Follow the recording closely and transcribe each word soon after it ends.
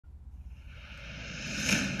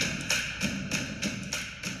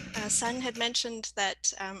Sun had mentioned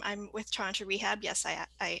that I'm with Toronto Rehab. Yes,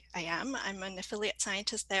 I am. I'm an affiliate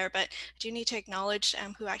scientist there, but I do need to acknowledge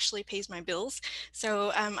who actually pays my bills.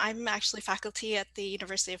 So I'm actually faculty at the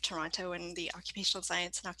University of Toronto in the Occupational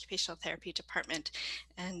Science and Occupational Therapy Department.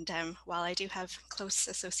 And while I do have close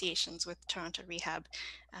associations with Toronto Rehab,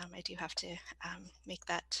 I do have to make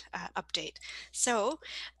that update. So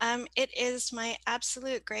it is my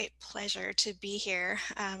absolute great pleasure to be here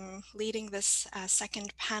leading this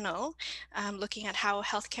second panel, looking at how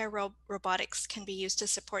healthcare robotics can be used to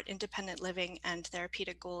support independent living and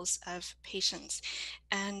therapeutic goals of patients.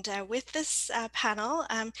 And with this panel,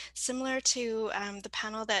 similar to the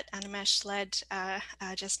panel that Animesh led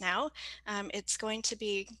just now, it's going to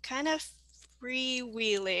be kind of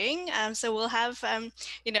freewheeling. So we'll have,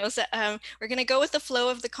 we're going to go with the flow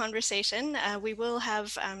of the conversation. We will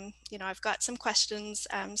have, I've got some questions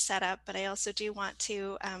set up, but I also do want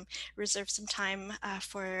to reserve some time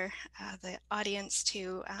for the audience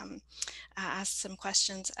to ask some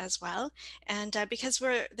questions as well. And because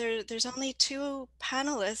there's only two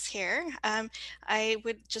panelists here, I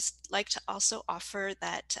would just like to also offer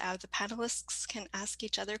that the panelists can ask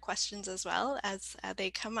each other questions as well as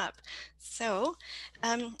they come up. So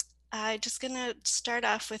I'm just going to start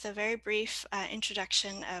off with a very brief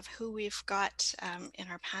introduction of who we've got in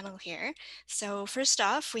our panel here. So first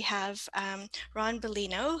off, we have Ron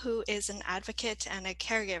Bellino, who is an advocate and a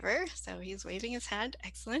caregiver. So he's waving his hand,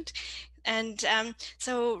 excellent. And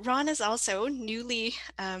so Ron is also newly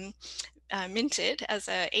minted as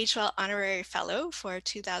a HWell Honorary Fellow for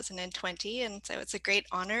 2020. And so it's a great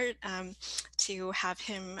honor to have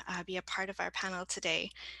him be a part of our panel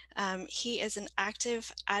today. He is an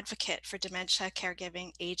active advocate for dementia,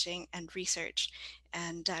 caregiving, aging, and research.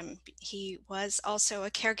 And he was also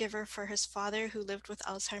a caregiver for his father, who lived with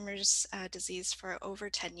Alzheimer's disease for over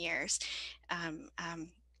 10 years.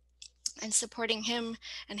 And supporting him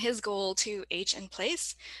and his goal to age in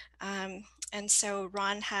place. And so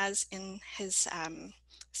Ron has, in his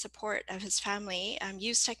support of his family,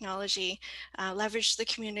 used technology, leveraged the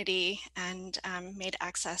community, and made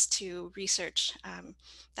access to research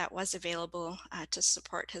that was available to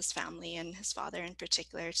support his family and his father in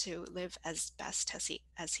particular to live as best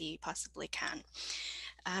as he possibly can.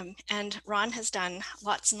 And Ron has done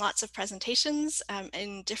lots and lots of presentations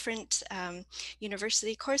in different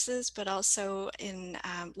university courses, but also in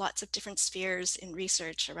lots of different spheres in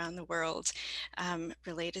research around the world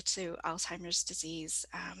related to Alzheimer's disease.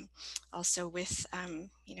 Also with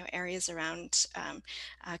areas around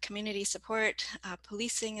community support,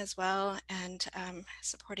 policing as well, and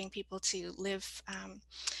supporting people to live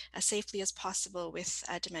as safely as possible with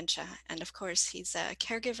dementia. And of course, he's a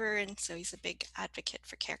caregiver, and so he's a big advocate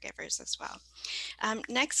for caregivers as well.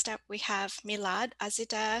 Next up, we have Milad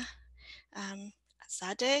Azadeh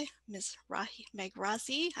Ms.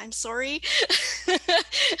 Megrazi. I'm sorry.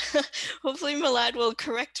 Hopefully Milad will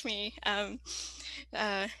correct me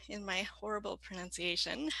in my horrible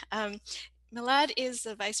pronunciation. Milad is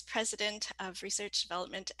the Vice President of Research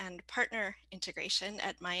Development and Partner Integration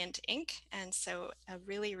at Myant Inc. And so a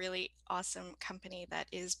really, really awesome company that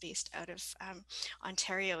is based out of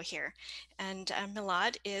Ontario here. And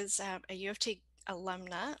Milad is a U of T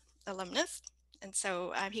alumnus. And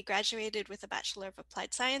so he graduated with a Bachelor of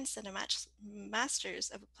Applied Science and a Master's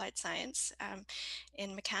of Applied Science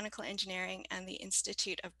in Mechanical Engineering and the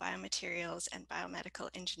Institute of Biomaterials and Biomedical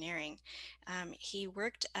Engineering. He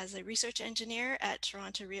worked as a research engineer at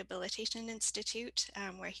Toronto Rehabilitation Institute,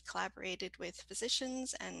 where he collaborated with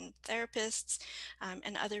physicians and therapists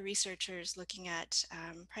and other researchers looking at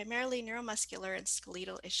primarily neuromuscular and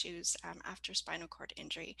skeletal issues after spinal cord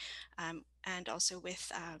injury. And also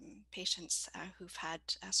with patients who've had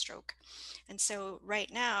a stroke. And so right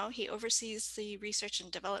now he oversees the research and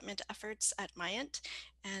development efforts at Myant,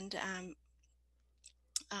 and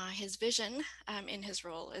his vision in his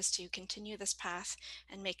role is to continue this path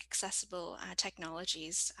and make accessible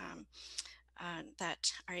technologies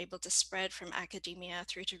that are able to spread from academia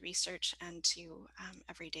through to research and to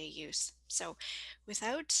everyday use. So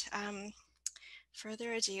without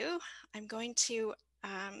further ado, I'm going to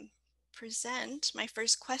present my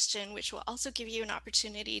first question, which will also give you an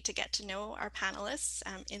opportunity to get to know our panelists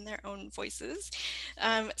in their own voices.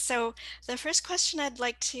 So the first question I'd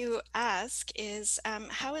like to ask is,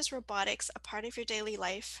 how is robotics a part of your daily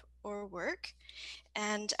life or work?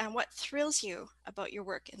 And what thrills you about your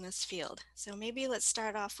work in this field? So maybe let's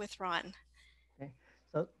start off with Ron. Okay.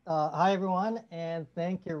 So, hi everyone, and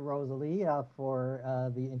thank you, Rosalie,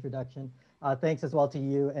 for the introduction. Thanks as well to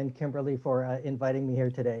you and Kimberly for inviting me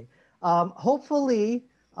here today. Hopefully,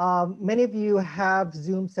 many of you have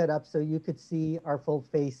Zoom set up so you could see our full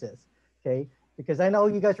faces. okay? Because I know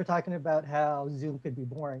you guys were talking about how Zoom could be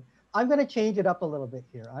boring. I'm going to change it up a little bit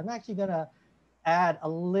here. I'm actually going to add a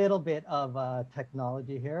little bit of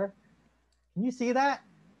technology here. Can you see that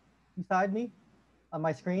beside me on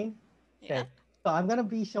my screen? Yeah. Okay, so I'm going to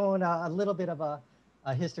be showing a little bit of a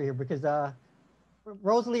history here because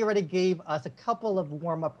Rosalie already gave us a couple of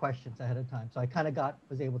warm-up questions ahead of time, so I kind of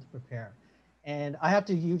was able to prepare. And I have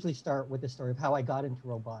to usually start with the story of how I got into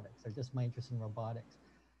robotics, or just my interest in robotics,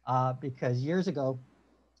 because years ago,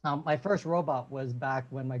 my first robot was back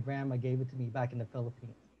when my grandma gave it to me back in the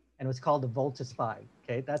Philippines, and it was called the Voltus 5.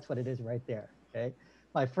 Okay, that's what it is right there. Okay,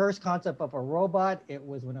 my first concept of a robot, it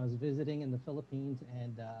was when I was visiting in the Philippines,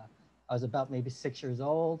 and I was about maybe 6 years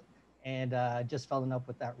old, and just fell in love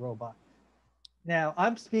with that robot. Now,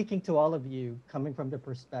 I'm speaking to all of you coming from the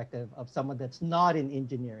perspective of someone that's not in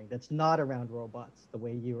engineering, that's not around robots the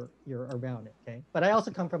way you're around it, okay? But I also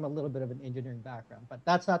come from a little bit of an engineering background, but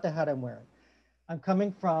that's not the hat I'm wearing. I'm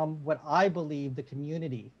coming from what I believe the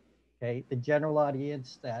community, okay, the general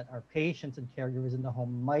audience that are patients and caregivers in the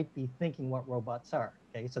home might be thinking what robots are,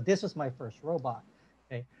 okay? So this was my first robot,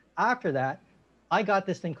 okay? After that, I got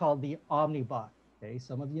this thing called the Omnibot, okay?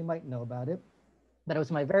 Some of you might know about it, but it was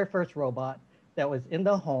my very first robot that was in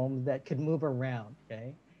the home that could move around,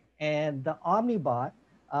 okay? And the Omnibot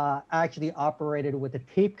actually operated with a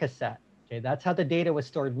tape cassette, okay? That's how the data was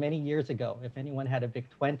stored many years ago. If anyone had a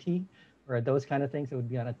VIC-20 or those kind of things, it would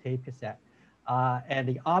be on a tape cassette. And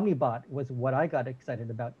the Omnibot was what I got excited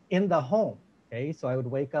about in the home, okay? So I would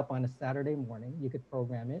wake up on a Saturday morning, you could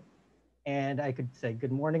program it, and I could say,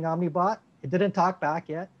 "Good morning, Omnibot." It didn't talk back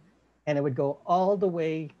yet, and it would go all the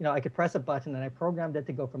way. I could press a button, and I programmed it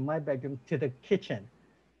to go from my bedroom to the kitchen,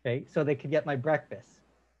 okay, so they could get my breakfast.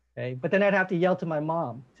 Okay, but then I'd have to yell to my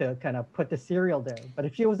mom to kind of put the cereal there. But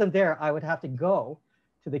if she wasn't there, I would have to go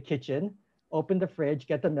to the kitchen, open the fridge,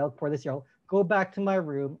 get the milk, pour the cereal, go back to my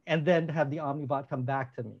room, and then have the Omnibot come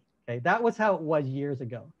back to me. Okay, that was how it was years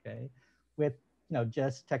ago. Okay, with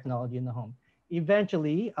just technology in the home.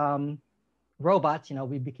 Eventually, robots,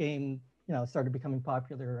 we became, started becoming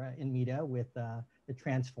popular in media with the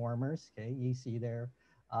Transformers. Okay, you see there,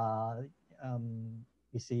 uh, um,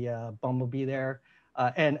 you see Bumblebee there.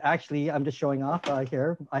 And actually, I'm just showing off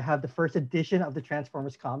here. I have the first edition of the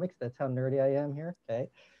Transformers comics. That's how nerdy I am here. Okay,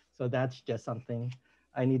 so that's just something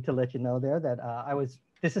I need to let you know there that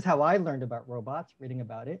this is how I learned about robots, reading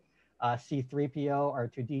about it. C3PO,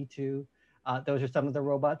 R2D2, those are some of the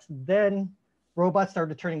robots. Then robots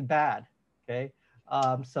started turning bad. Okay.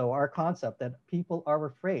 So our concept that people are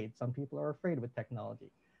afraid, some people are afraid with technology.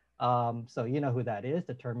 So you know who that is,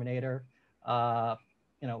 the Terminator. Uh,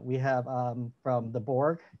 we have from the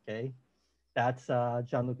Borg. Okay, that's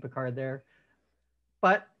Jean-Luc Picard there.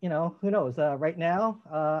 But who knows? Right now,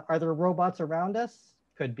 are there robots around us?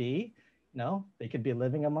 Could be. They could be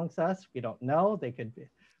living amongst us. We don't know. They could be.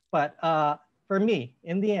 But for me,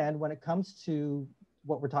 in the end, when it comes to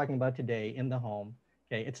what we're talking about today in the home,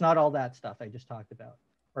 okay, it's not all that stuff I just talked about.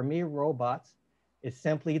 For me, robots is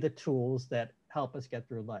simply the tools that help us get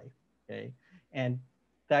through life. Okay, and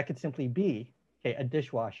that could simply be a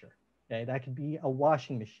dishwasher. Okay, that could be a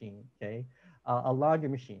washing machine. Okay, a laundry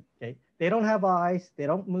machine. Okay, they don't have eyes, they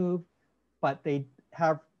don't move, but they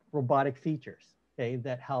have robotic features. Okay,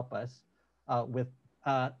 that help us with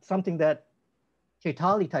something that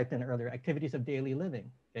Chaitali typed in earlier, activities of daily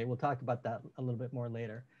living. Okay, we'll talk about that a little bit more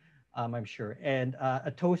later, I'm sure. And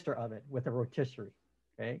a toaster oven with a rotisserie.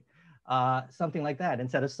 Okay, something like that.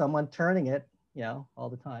 Instead of someone turning it, all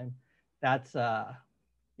the time, that's to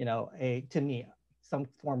me, some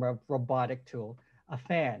form of robotic tool. A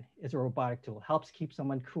fan is a robotic tool, helps keep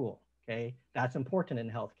someone cool. Okay, that's important in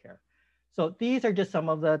healthcare. So these are just some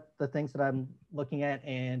of the things that I'm looking at.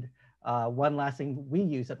 And one last thing we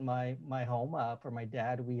use at my home for my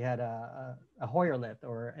dad, we had a Hoyer lift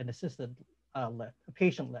or an assisted lift, a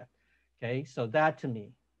patient lift. Okay, so that to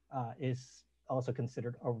me is also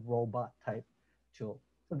considered a robot type tool.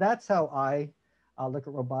 So that's how I look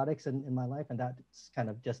at robotics in my life, and that's kind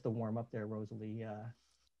of just the warm up there, Rosalie.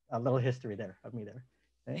 A little history there of me there.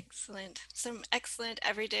 Okay. Excellent. Some excellent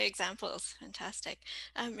everyday examples. Fantastic.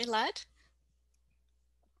 Milad?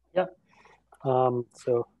 Yeah.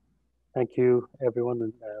 So thank you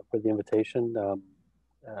everyone for the invitation. Uh,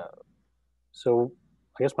 so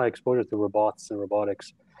I guess my exposure to robots and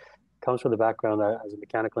robotics comes from the background as a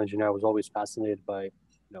mechanical engineer. I was always fascinated by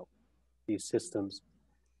these systems,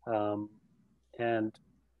 um, and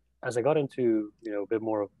as I got into a bit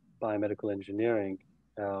more of biomedical engineering,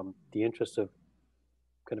 the interest of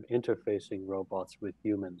kind of interfacing robots with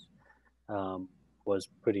humans um, was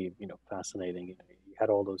pretty fascinating. You had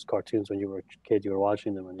all those cartoons when you were a kid, you were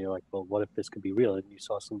watching them and you're like, well, what if this could be real? And you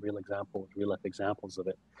saw some real examples, real life examples of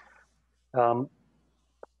it.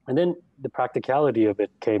 And then the practicality of it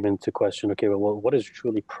came into question. Okay, well, what is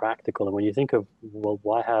truly practical? And when you think of, well,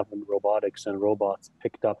 why haven't robotics and robots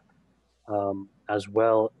picked up as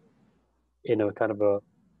well in a kind of a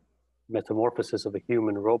metamorphosis of a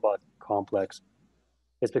human robot complex?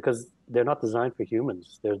 It's because they're not designed for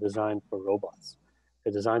humans. They're designed for robots.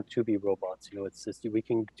 They're designed to be robots. We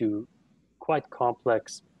can do quite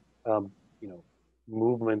complex, um, you know,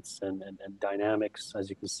 movements and dynamics, as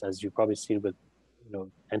you've probably seen with,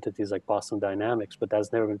 entities like Boston Dynamics, but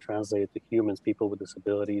that's never been translated to humans, people with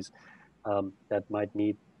disabilities, that might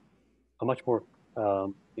need a much more,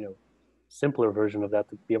 simpler version of that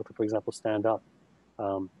to be able to, for example, stand up.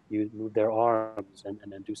 You move their arms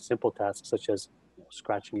and do simple tasks such as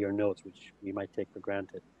scratching your nose, which we might take for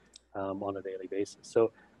granted on a daily basis.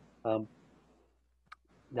 So um,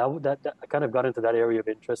 that I kind of got into that area of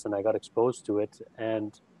interest, and I got exposed to it.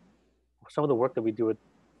 And some of the work that we do at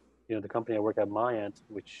the company I work at, Myant,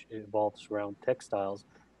 which involves around textiles,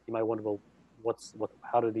 you might wonder, well,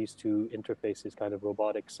 how do these two interfaces, kind of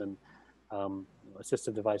robotics and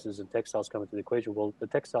assistive devices and textiles, come into the equation? Well, the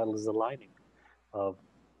textile is the lining of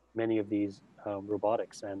many of these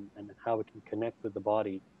robotics, and how it can connect with the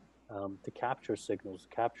body to capture signals,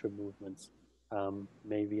 capture movements.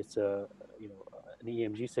 Maybe it's an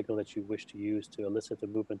EMG signal that you wish to use to elicit a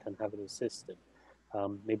movement and have it assisted.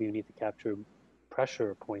 Maybe you need to capture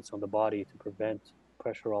pressure points on the body to prevent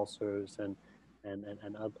pressure ulcers and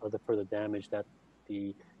other further damage that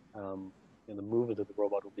the the movement of the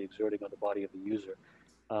robot will be exerting on the body of the user.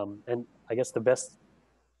 And I guess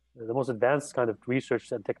the most advanced kind of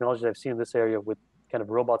research and technology I've seen in this area with kind of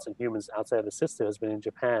robots and humans outside of the system has been in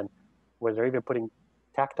Japan, where they're even putting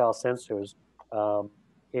tactile sensors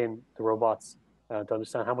in the robots to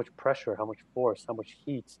understand how much pressure, how much force, how much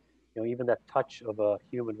heat, even that touch of a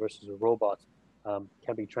human versus a robot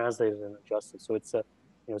can be translated and adjusted. So it's a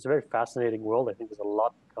very fascinating world. I think there's a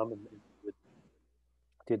lot to come with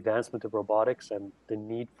the advancement of robotics and the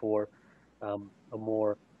need for a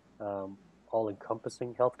more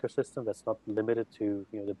all-encompassing healthcare system that's not limited to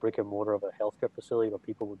the brick and mortar of a healthcare facility, but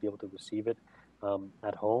people would be able to receive it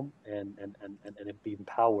at home and be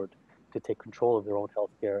empowered to take control of their own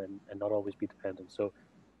healthcare and not always be dependent. So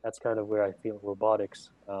that's kind of where I feel robotics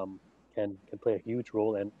can play a huge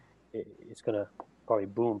role, and it's going to probably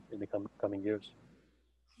boom in the coming years.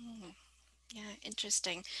 Hmm. Yeah,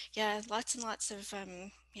 interesting. Yeah, lots and lots of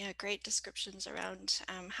yeah, great descriptions around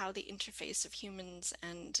how the interface of humans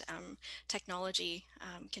and technology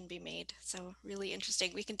can be made. So really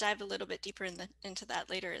interesting. We can dive a little bit deeper into that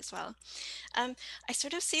later as well. Um, I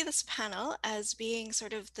sort of see this panel as being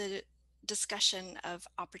sort of the discussion of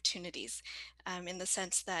opportunities, in the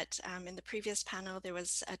sense that in the previous panel there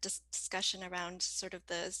was a discussion around sort of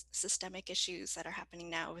the systemic issues that are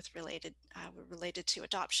happening now with related to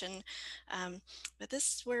adoption, but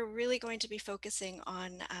this we're really going to be focusing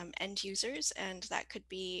on end users, and that could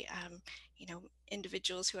be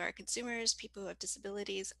individuals who are consumers, people who have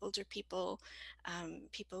disabilities, older people,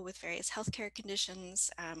 people with various healthcare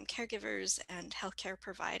conditions, caregivers, and healthcare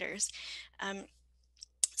providers. Um,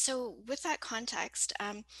 so with that context,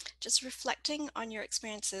 just reflecting on your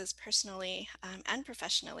experiences personally and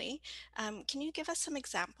professionally, can you give us some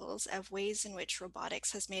examples of ways in which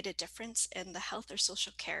robotics has made a difference in the health or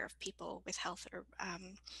social care of people with health or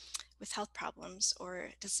with health problems or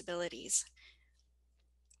disabilities?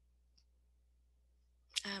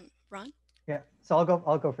 Ron? Yeah, so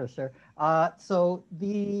I'll go first, sir. So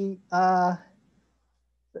the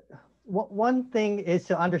one thing is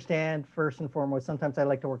to understand first and foremost. Sometimes I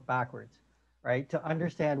like to work backwards, right? To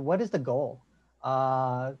understand what is the goal.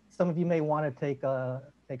 Some of you may want to take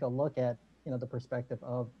a look at the perspective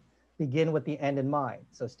of begin with the end in mind.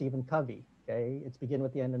 So Stephen Covey, okay, it's begin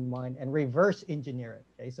with the end in mind and reverse engineer it.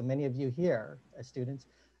 Okay, so many of you here as students,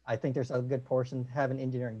 I think there's a good portion have an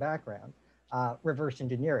engineering background. Reverse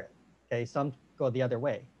engineer it. Okay, some go the other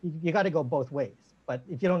way. You got to go both ways. But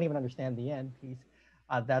if you don't even understand the end piece,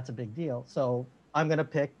 that's a big deal. So I'm going to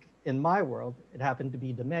pick in my world, it happened to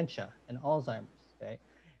be dementia and Alzheimer's. Okay.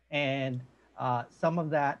 And some of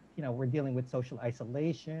that, we're dealing with social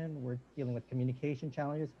isolation, we're dealing with communication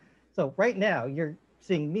challenges. So right now you're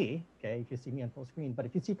seeing me, okay, if you see me on full screen, but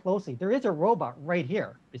if you see closely, there is a robot right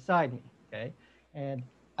here beside me, okay? And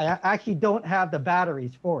I actually don't have the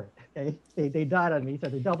batteries for it, okay? They died on me, so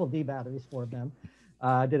they're double D batteries for them.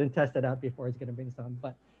 Didn't test it out before I was gonna bring some,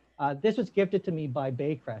 but this was gifted to me by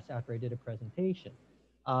Baycrest after I did a presentation.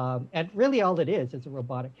 And really all it is a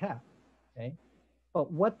robotic cat, okay?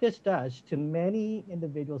 But what this does to many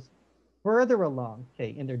individuals further along,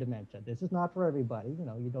 okay, in their dementia, this is not for everybody.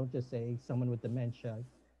 You don't just say someone with dementia,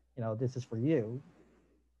 this is for you.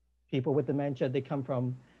 People with dementia, they come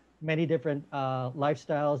from many different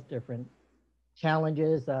lifestyles, different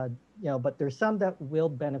challenges, but there's some that will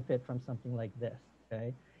benefit from something like this,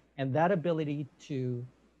 okay? And that ability to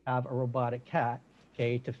have a robotic cat,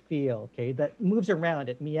 okay, to feel, okay, that moves around,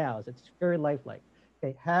 it meows, it's very lifelike,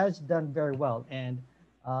 okay, has done very well. And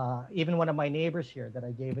even one of my neighbors here that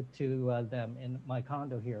I gave it to them in my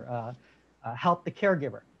condo here, helped the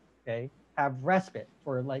caregiver, okay, have respite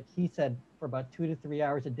for, like he said, for about 2 to 3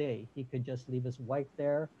 hours a day. He could just leave his wife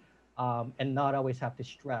there and not always have to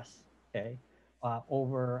stress, okay,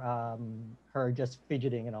 over her just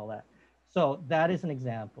fidgeting and all that. So that is an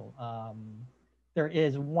example. There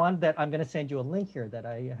is one that I'm going to send you a link here that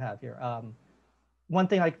I have here. One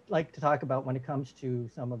thing I like to talk about when it comes to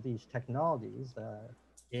some of these technologies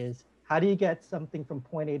is how do you get something from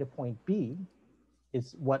point A to point B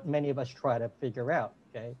is what many of us try to figure out,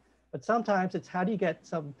 okay? But sometimes it's how do you get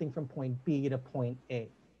something from point B to point A,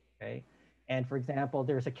 okay? And for example,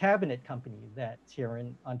 there's a cabinet company that's here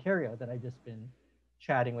in Ontario that I've just been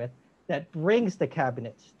chatting with that brings the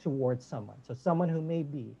cabinets towards someone. So someone who may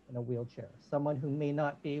be in a wheelchair, someone who may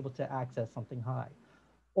not be able to access something high,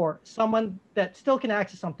 or someone that still can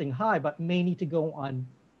access something high but may need to go on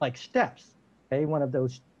like steps, okay, one of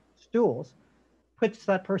those stools, puts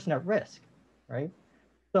that person at risk, right?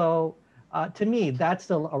 So to me, that's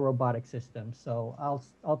still a robotic system. So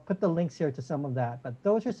I'll put the links here to some of that. But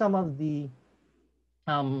those are some of the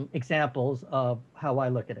examples of how I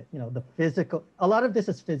look at it. The physical. A lot of this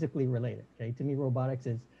is physically related. Okay, to me, robotics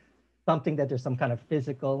is something that there's some kind of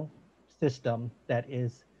physical system that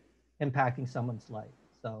is impacting someone's life.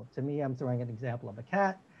 So to me, I'm throwing an example of a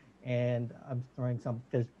cat, and I'm throwing some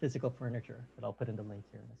physical furniture that I'll put in the link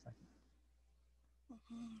here in a second.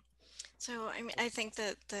 Mhm. So, I mean, I think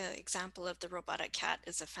that the example of the robotic cat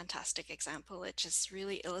is a fantastic example. It just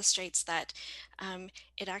really illustrates that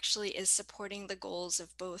it actually is supporting the goals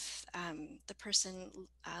of both the person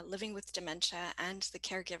living with dementia and the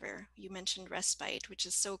caregiver. You mentioned respite, which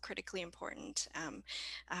is so critically important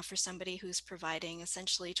for somebody who's providing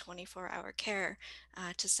essentially 24-hour care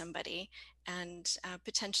to somebody. And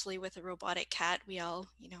potentially with a robotic cat, we all,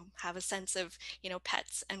 have a sense of,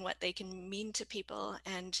 pets and what they can mean to people,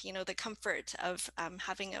 and, the comfort of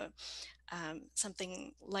having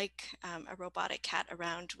something like a robotic cat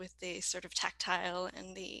around with the sort of tactile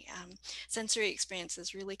and the sensory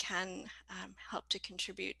experiences really can help to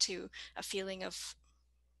contribute to a feeling of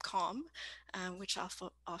calm, which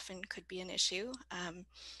often could be an issue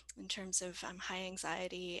in terms of high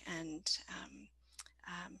anxiety and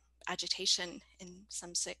um, agitation in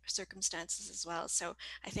some circumstances as well. So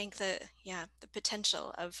I think that, yeah, the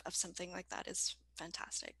potential of something like that is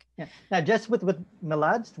fantastic. Yeah. Now, just with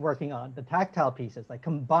Milad's working on the tactile pieces, like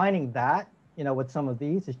combining that, with some of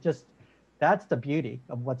these, it's just that's the beauty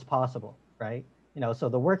of what's possible, right? So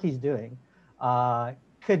the work he's doing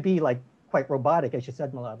could be like quite robotic, as you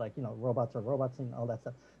said, Milad, like robots are robots and all that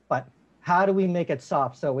stuff. But how do we make it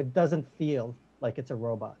soft so it doesn't feel like it's a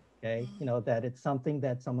robot? Okay, that it's something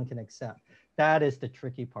that someone can accept. That is the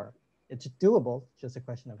tricky part. It's doable. It's just a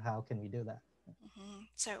question of how can we do that.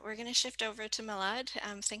 So we're going to shift over to Milad,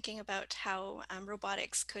 thinking about how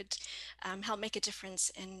robotics could help make a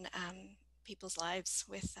difference in people's lives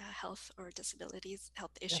with health or disabilities,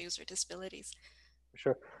 health Yeah, issues or disabilities. for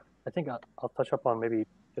sure. I think I'll touch up on maybe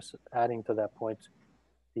just adding to that point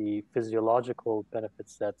the physiological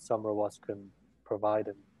benefits that some robots can provide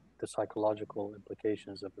and the psychological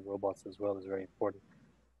implications of the robots as well is very important.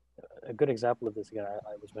 A good example of this, again,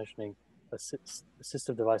 I was mentioning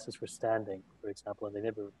assistive devices for standing, for example, and they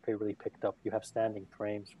never really picked up. You have standing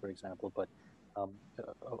frames, for example, but um,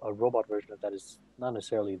 a robot version of that is not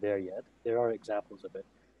necessarily there yet. There are examples of it,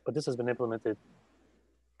 but this has been implemented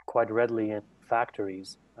quite readily in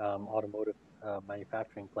factories, automotive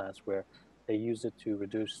manufacturing plants, where they use it to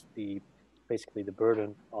reduce basically the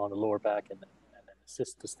burden on the lower back and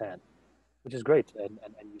assist to stand, which is great. And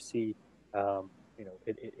you see,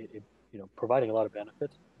 providing a lot of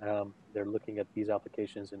benefit. They're looking at these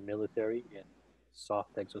applications in military, in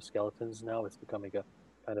soft exoskeletons now. It's becoming a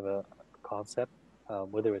kind of a concept,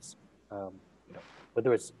 whether it's um, you know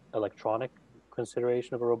whether it's electronic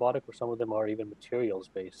consideration of a robotic, or some of them are even materials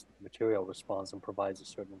based. Material responds and provides a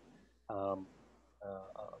certain um,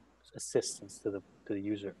 assistance to the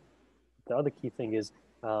user. The other key thing is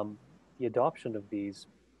the adoption of these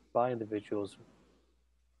by individuals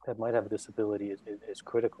that might have a disability is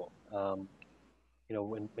critical.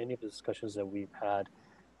 In many of the discussions that we've had,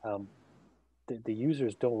 um, the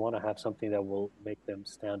users don't want to have something that will make them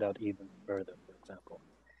stand out even further, for example.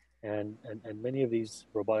 And many of these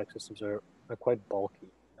robotic systems are quite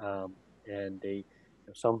bulky, and they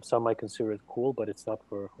some might consider it cool, but it's not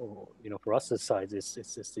for for us as size.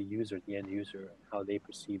 It's the user, the end user, and how they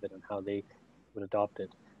perceive it and how they would adopt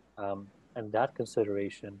it, and that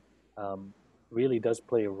consideration um, really does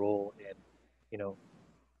play a role in you know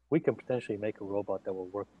we can potentially make a robot that will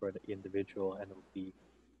work for the individual and it will be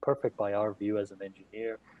perfect by our view as an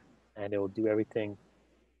engineer, and it will do everything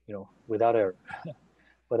without error.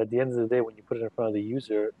 But at the end of the day, when you put it in front of the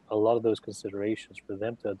user, a lot of those considerations for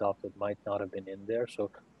them to adopt it might not have been in there.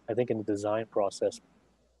 So I think in the design process,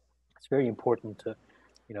 it's very important to,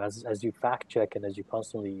 as you fact check and as you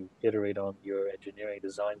constantly iterate on your engineering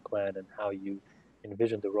design plan and how you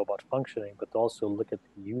envision the robot functioning, but also look at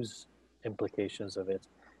the use implications of it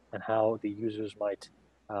and how the users might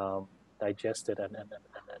um, digest it and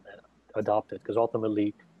adopt it. Because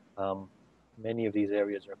ultimately, um, many of these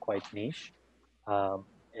areas are quite niche, um,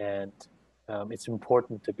 and it's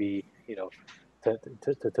important to be,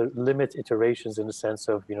 to limit iterations in the sense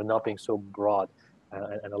of not being so broad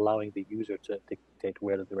and allowing the user to dictate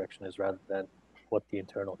where the direction is rather than what the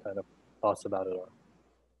internal kind of thoughts about it are.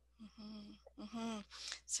 Mm-hmm, mm-hmm.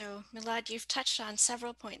 So, Milad, you've touched on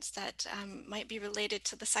several points that might be related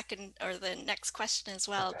to the second or the next question as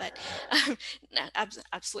well, but um,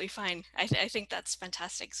 absolutely fine. I think that's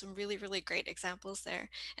fantastic. Some really, really great examples there.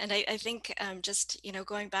 And I think just,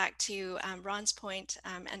 going back to Ron's point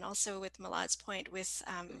and also with Milad's point with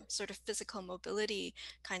sort of physical mobility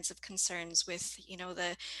kinds of concerns with,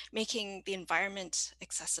 the making the environment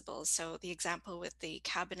accessible. So the example with the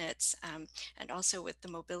cabinets, and also with the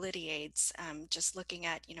mobility aids, just looking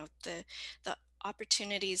at the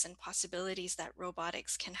opportunities and possibilities that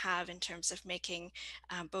robotics can have in terms of making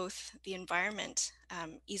both the environment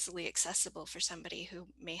easily accessible for somebody who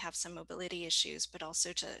may have some mobility issues, but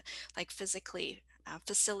also to like physically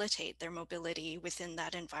facilitate their mobility within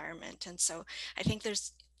that environment. And so I think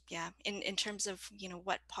there's in terms of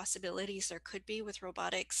what possibilities there could be with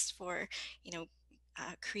robotics for you know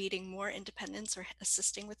creating more independence or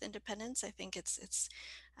assisting with independence. I think it's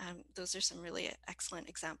those are some really excellent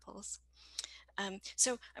examples.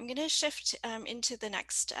 So I'm going to shift into the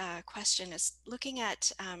next question is looking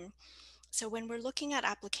at so when we're looking at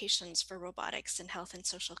applications for robotics in health and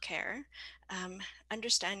social care, um,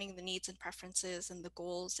 understanding the needs and preferences and the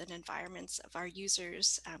goals and environments of our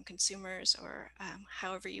users, consumers, or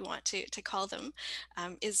however you want to call them,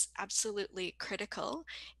 is absolutely critical.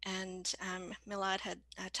 And Milad had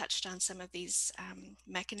touched on some of these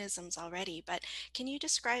mechanisms already, but can you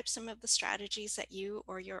describe some of the strategies that you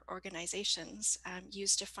or your organizations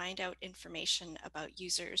use to find out information about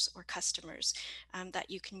users or customers that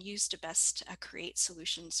you can use to best create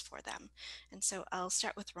solutions for them? And so I'll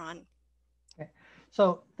start with Ron. Okay.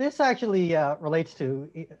 So this actually relates to,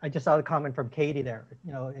 I just saw a comment from Katie there,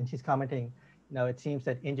 and she's commenting, it seems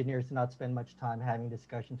that engineers do not spend much time having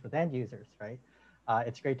discussions with end users, right?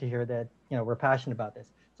 It's great to hear that, we're passionate about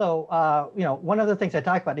this. So, one of the things I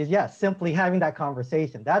talk about is, yes, simply having that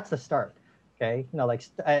conversation. That's the start, okay?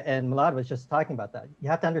 And Milad was just talking about that. You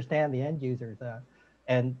have to understand the end users,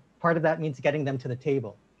 and part of that means getting them to the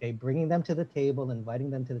table, okay? Bringing them to the table, inviting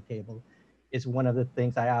them to the table is one of the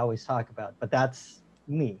things I always talk about, but that's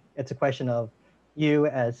me. It's a question of you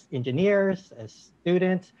as engineers, as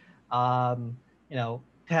students, to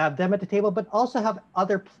have them at the table, but also have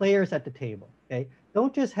other players at the table, okay?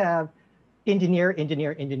 Don't just have engineer,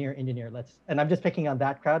 engineer, engineer, engineer. And I'm just picking on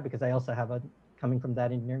that crowd because I also have coming from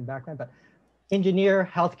that engineering background, but engineer,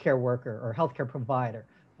 healthcare worker or healthcare provider,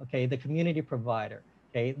 okay, the community provider,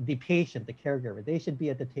 okay, the patient, the caregiver, they should be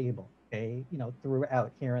at the table, okay,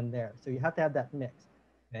 throughout here and there. So you have to have that mix,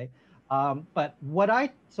 okay. But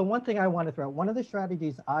so one thing I want to throw out, one of the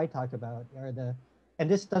strategies I talk about are and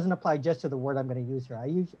this doesn't apply just to the word I'm going to use here.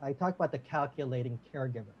 I talk about the calculating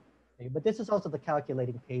caregiver, okay, but this is also the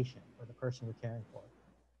calculating patient or the person we're caring for.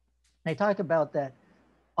 And I talk about that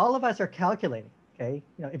all of us are calculating, okay?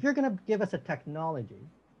 If you're going to give us a technology,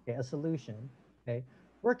 okay, a solution, okay,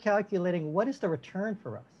 we're calculating what is the return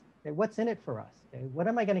for us, okay? What's in it for us, okay? What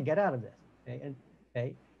am I going to get out of this, okay? And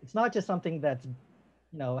okay, it's not just something that's,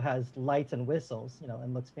 has lights and whistles,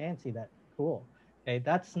 and looks fancy, that cool, okay?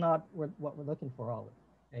 That's not what we're looking for always,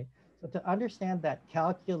 okay? So to understand that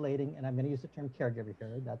calculating, and I'm going to use the term caregiver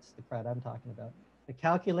here, that's the crowd I'm talking about, the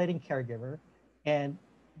calculating caregiver, and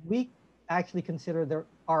we actually consider their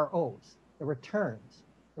ROs, the returns,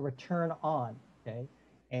 the return on, okay?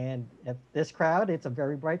 And if this crowd, it's a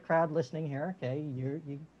very bright crowd listening here, okay? You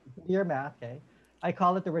can do your math, okay? I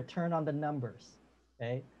call it the return on the numbers,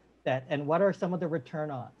 okay? that, and what are some of the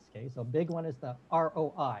return ons? Okay, so big one is the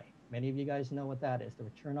ROI. Many of you guys know what that is, the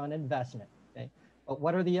return on investment. Okay, but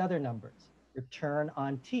what are the other numbers? Return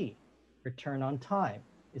on T, return on time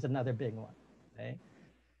is another big one. Okay,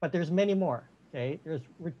 but there's many more. Okay, there's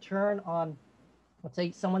return on, let's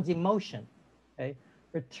say, someone's emotion. Okay,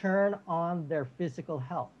 return on their physical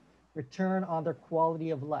health, return on their quality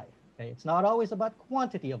of life. Okay, it's not always about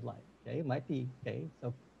quantity of life. Okay, it might be, okay,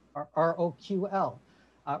 so ROQL,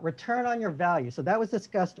 return on your value. So that was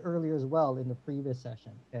discussed earlier as well in the previous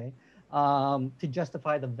session. Okay, to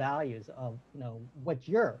justify the values of, what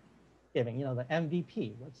you're giving. The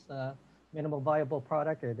MVP. What's the minimal viable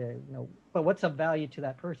product, or the, but what's of value to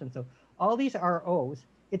that person? So all these ROs,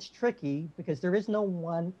 it's tricky because there is no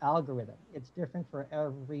one algorithm. It's different for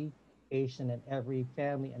every patient and every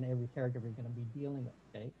family and every caregiver you're going to be dealing with.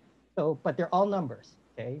 Okay, so but they're all numbers.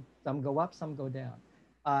 Okay, some go up, some go down.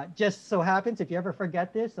 Just so happens, if you ever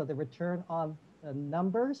forget this, so the return on the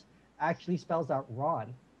numbers actually spells out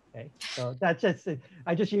Ron. Okay, so that's just,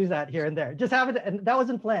 I just use that here and there. Just have it, and that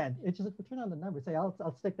wasn't planned. It's just return on the numbers. Say,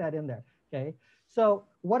 I'll stick that in there. Okay, so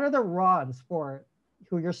what are the Rons for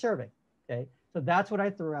who you're serving? Okay, so that's what I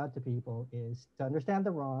threw out to people, is to understand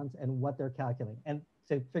the Rons and what they're calculating. And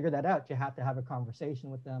to figure that out, you have to have a conversation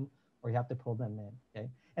with them, or you have to pull them in. Okay,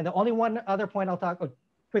 and the only one other point I'll talk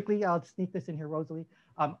quickly, I'll sneak this in here, Rosalie.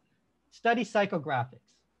 Study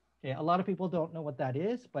psychographics. Okay, a lot of people don't know what that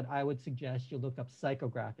is, but I would suggest you look up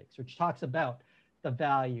psychographics, which talks about the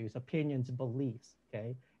values, opinions, beliefs.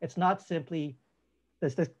 Okay, it's not simply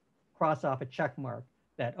this cross off a check mark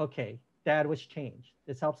that, okay, dad was changed.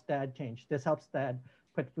 This helps dad change. This helps dad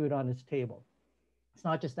put food on his table. It's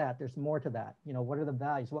not just that. There's more to that. What are the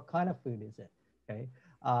values? What kind of food is it? Okay,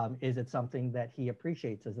 is it something that he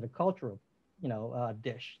appreciates? Is it a cultural,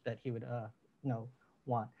 dish that he would,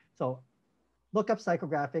 want? So look up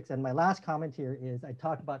psychographics. And my last comment here is I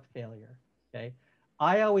talk about failure. Okay.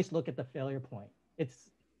 I always look at the failure point. It's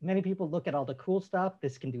Many people look at all the cool stuff.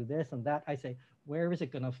 This can do this and that. I say, where is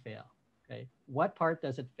it going to fail? Okay. What part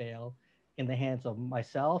does it fail in the hands of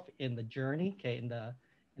myself, in the journey, okay, in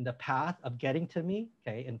the path of getting to me,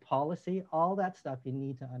 okay, in policy, all that stuff you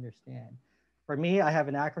need to understand. For me, I have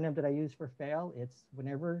an acronym that I use for fail. It's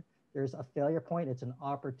whenever there's a failure point, it's an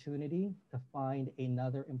opportunity to find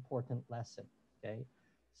another important lesson. Okay,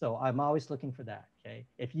 so I'm always looking for that. Okay,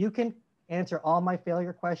 if you can answer all my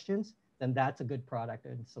failure questions, then that's a good product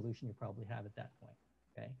and solution you probably have at that point.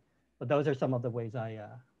 Okay, but those are some of the ways I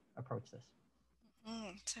approach this.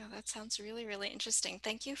 So that sounds really, really interesting.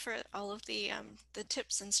 Thank you for all of the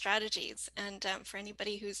tips and strategies. And for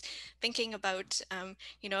anybody who's thinking about,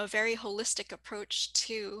 a very holistic approach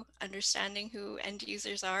to understanding who end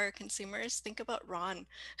users are, consumers, think about Ron.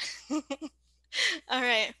 All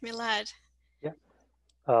right, Milad. Yeah.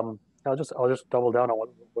 I'll just double down on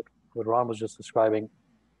what Ron was just describing,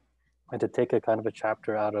 and to take a kind of a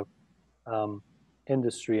chapter out of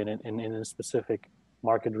industry and in a specific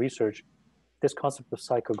market research, this concept of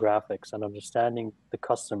psychographics and understanding the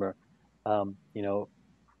customer.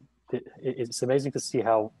 It's amazing to see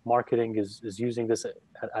how marketing is using this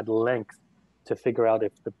at length to figure out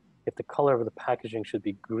if the color of the packaging should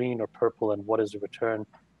be green or purple, and what is the return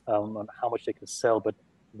on how much they can sell. But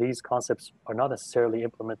these concepts are not necessarily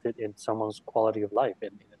implemented in someone's quality of life,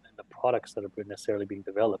 in the products that are necessarily being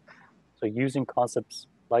developed. So using concepts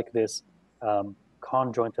like this,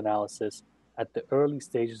 conjoint analysis at the early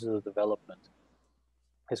stages of the development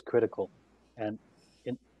is critical. And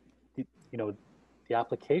in the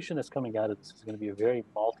application that's coming out of this is going to be a very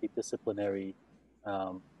multidisciplinary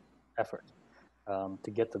effort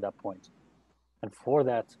to get to that point. And for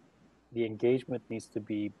that, the engagement needs to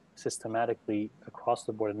be systematically across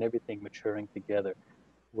the board and everything maturing together,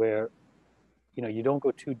 where you don't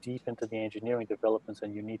go too deep into the engineering developments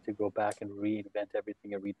and you need to go back and reinvent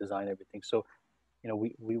everything and redesign everything. So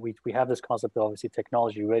we have this concept of obviously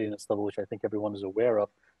technology readiness level, which I think everyone is aware of,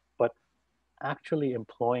 but actually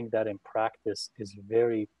employing that in practice is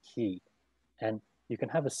very key. And you can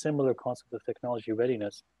have a similar concept of technology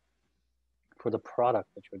readiness for the product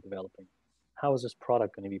that you're developing. How is this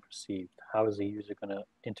product going to be perceived? How is the user going to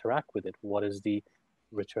interact with it? What is the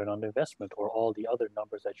return on investment, or all the other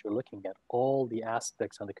numbers that you're looking at, all the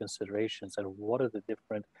aspects and the considerations, and what are the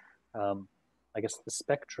different, I guess, the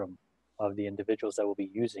spectrum of the individuals that will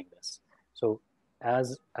be using this. So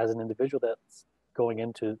as an individual that's going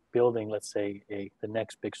into building, let's say, the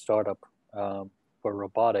next big startup for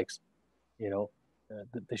robotics,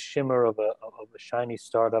 the shimmer of a shiny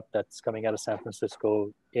startup that's coming out of San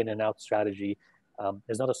Francisco, in and out strategy,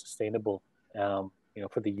 is not a sustainable,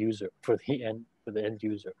 for the user, for the end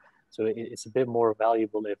user. So it's a bit more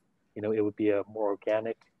valuable if it would be a more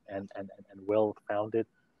organic and well-founded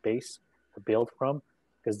base to build from,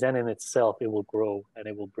 because then in itself it will grow and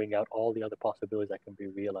it will bring out all the other possibilities that can be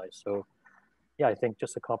realized. So yeah, I think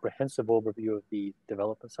just a comprehensive overview of the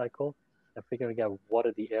development cycle and figuring out what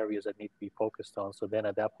are the areas that need to be focused on. So then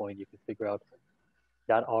at that point, you can figure out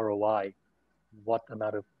that ROI, what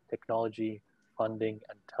amount of technology, funding,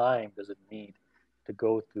 and time does it need to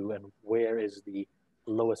go through, and where is the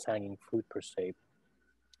lowest hanging fruit per se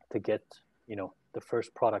to get, the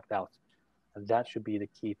first product out. And that should be the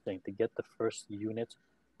key thing, to get the first unit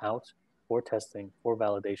out for testing, for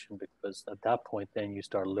validation, because at that point, then you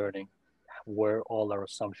start learning were all our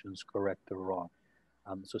assumptions correct or wrong.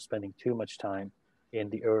 So spending too much time in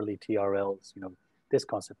the early TRLs, this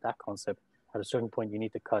concept, that concept, at a certain point you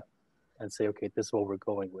need to cut and say, okay, this is what we're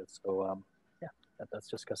going with. So yeah, that's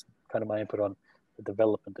just kind of my input on the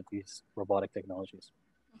development of these robotic technologies.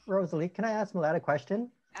 Rosalie, can I ask Milad a question?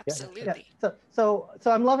 Yeah, yeah, sure. Yeah. Absolutely. So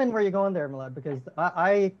I'm loving where you're going there, Milad, because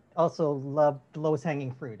I also love the lowest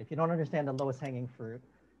hanging fruit. If you don't understand the lowest hanging fruit,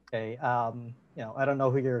 okay, I don't know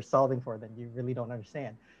who you're solving for, then you really don't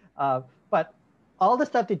understand. But all the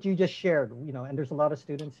stuff that you just shared, and there's a lot of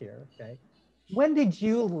students here, okay. When did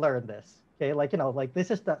you learn this? Okay, like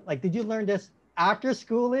this is like, did you learn this after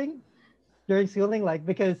schooling, during schooling? Like,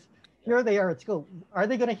 because here they are at school. Are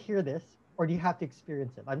they going to hear this, or do you have to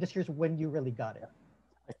experience it? I'm just curious when you really got it.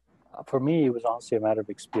 For me, it was honestly a matter of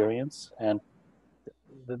experience. And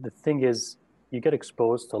the thing is, you get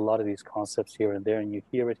exposed to a lot of these concepts here and there, and you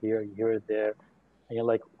hear it here, you hear it there, and you're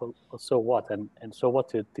like, well, so what? And so what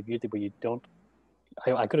to beauty, but you don't,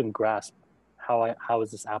 I couldn't grasp how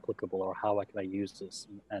is this applicable, or how can I use this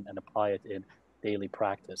and apply it in daily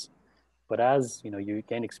practice. But as you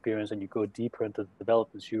gain experience and you go deeper into the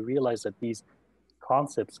developments, you realize that these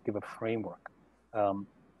concepts give a framework,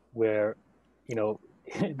 where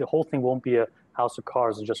the whole thing won't be a house of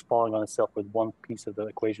cards and just falling on itself with one piece of the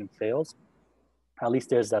equation fails. At least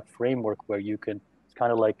there's that framework where you can, it's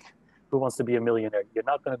kind of like Who Wants to Be a Millionaire. You're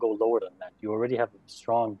not going to go lower than that. You already have a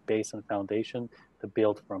strong base and foundation to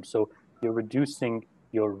build from. So you're reducing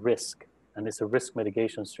your risk, and it's a risk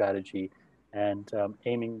mitigation strategy, and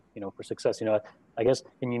aiming for success. I guess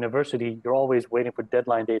in university you're always waiting for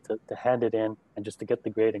deadline day to hand it in and just to get the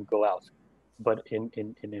grade and go out. But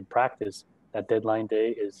in practice, that deadline day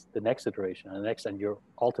is the next iteration and the next, and you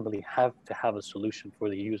ultimately have to have a solution for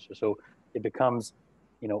the user. So it becomes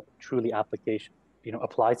truly application,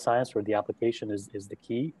 applied science, where the application is the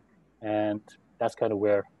key. And that's kind of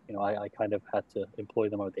where I kind of had to employ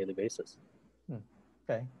them on a daily basis.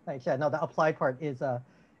 Okay, thanks. Yeah, no, the applied part is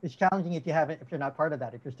challenging if you haven't, if you're not part of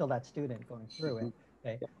that, if you're still that student going through it.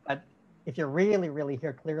 Okay, Yeah. but if you really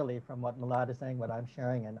hear clearly from what Milad is saying, what I'm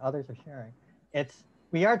sharing, and others are sharing,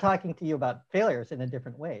 we are talking to you about failures in a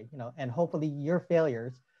different way, and hopefully your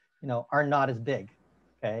failures, are not as big,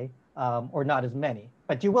 okay, or not as many,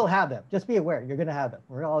 but you will have them. Just be aware, you're going to have them.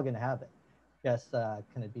 We're all going to have it. Just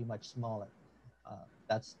can it be much smaller?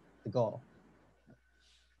 That's the goal.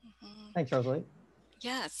 Mhm. Thanks, Rosalie.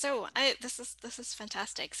 Yeah, so this is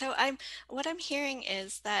fantastic. So what I'm hearing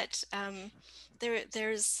is that I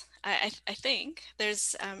think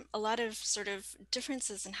there's a lot of sort of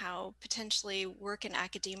differences in how potentially work in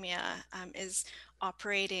academia is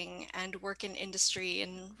operating, and work in industry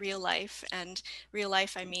in real life. And real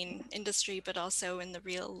life, I mean industry, but also in the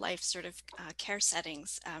real life sort of care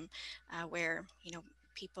settings, where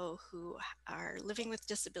people who are living with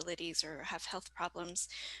disabilities or have health problems,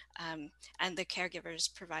 and the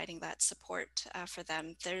caregivers providing that support for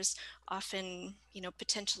them. There's often,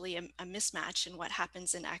 potentially a mismatch in what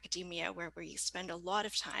happens in academia, where we spend a lot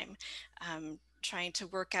of time trying to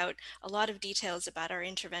work out a lot of details about our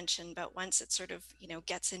intervention, but once it sort of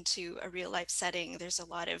gets into a real life setting, there's a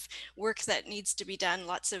lot of work that needs to be done,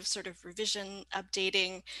 lots of sort of revision,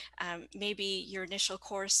 updating. Maybe your initial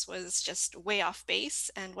course was just way off base,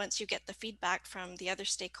 and once you get the feedback from the other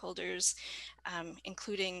stakeholders,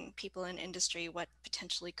 including people in industry, what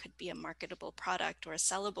potentially could be a marketable product or a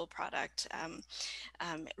sellable product,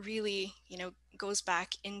 really, goes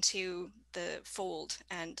back into the fold,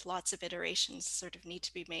 and lots of iterations sort of need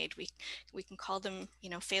to be made. We can call them,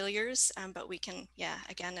 failures, but we can, yeah,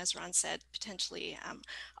 again, as Ron said, potentially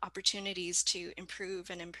opportunities to improve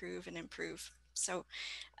and improve and improve. So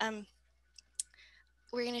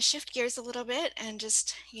we're going to shift gears a little bit and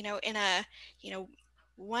just, in a,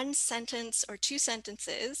 one sentence or two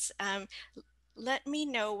sentences, let me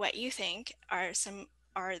know what you think are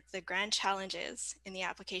the grand challenges in the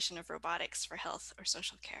application of robotics for health or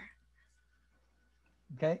social care.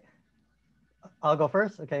 Okay. I'll go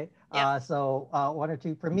first. Okay. Yeah. So one or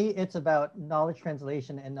two. For me, it's about knowledge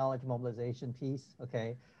translation and knowledge mobilization piece.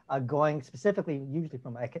 Okay. Going specifically, usually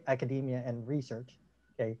from academia and research,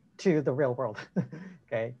 okay, to the real world.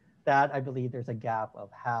 Okay. That I believe there's a gap of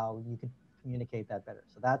how you could communicate that better.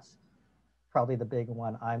 So that's probably the big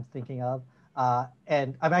one I'm thinking of.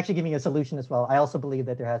 And I'm actually giving a solution as well. I also believe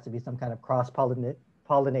that there has to be some kind of cross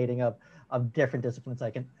pollinating of different disciplines,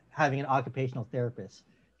 like having an occupational therapist,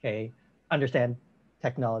 okay, understand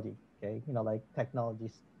technology, okay, like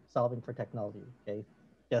technology, solving for technology, okay,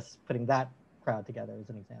 just putting that crowd together as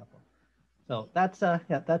an example. So that's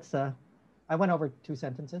yeah, that's I went over 2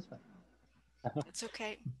 sentences, but That's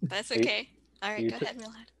okay. That's You, okay. All right, you go took, ahead,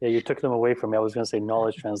 Milad. yeah, you took them away from me. I was going to say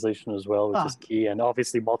knowledge translation as well, which is ah, key, and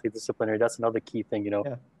obviously multidisciplinary. That's another key thing.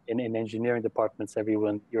 yeah, In engineering departments,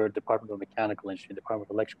 everyone, your department of mechanical engineering,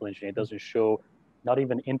 department of electrical engineering, doesn't show not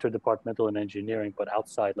even interdepartmental in engineering, but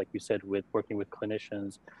outside, like you said, with working with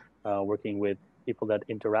clinicians, working with people that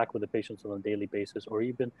interact with the patients on a daily basis, or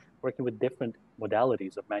even working with different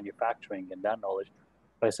modalities of manufacturing and that knowledge.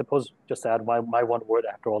 But I suppose just to add my one word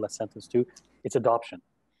after all that sentence too, it's adoption.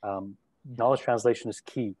 Um, yeah. Knowledge translation is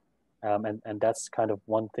key, and that's kind of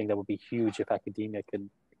one thing that would be huge if academia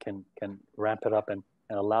can ramp it up and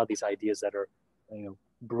allow these ideas that are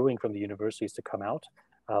brewing from the universities to come out.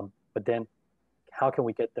 But then, how can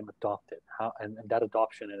we get them adopted? How and that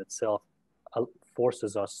adoption in itself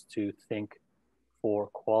forces us to think for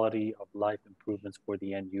quality of life improvements for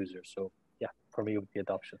the end user. So yeah, for me, it would be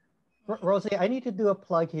adoption. Rosie, I need to do a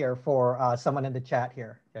plug here for someone in the chat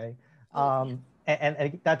here. Okay. Oh, yeah.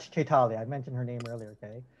 And that's Chaitali. I mentioned her name earlier.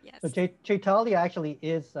 Okay. So Yes. Chaitali actually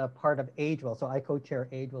is part of AgeWell. So I co-chair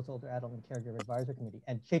AgeWell's Older Adult and Caregiver Advisory Committee.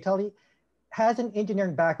 And Chaitali has an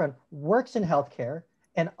engineering background, works in healthcare,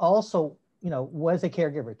 and also, was a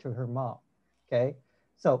caregiver to her mom. Okay.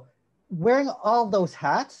 So wearing all those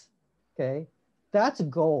hats, okay, that's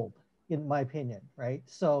gold in my opinion, right?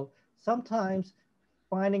 So sometimes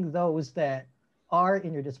finding those that are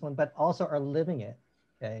in your discipline but also are living it,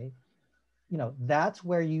 okay, that's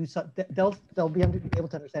where they'll be able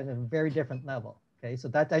to understand at a very different level. Okay, so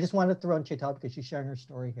that I just wanted to throw in Chetal because she's sharing her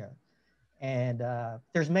story here, and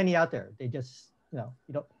there's many out there. They just you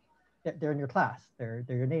don't they're in your class, they're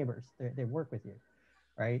your neighbors, they work with you,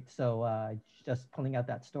 right? So just pulling out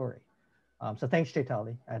that story. So thanks,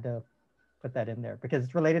 Chaitali. I had to put that in there because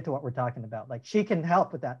it's related to what we're talking about. Like she can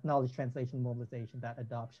help with that knowledge translation, mobilization, that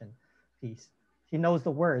adoption piece. She knows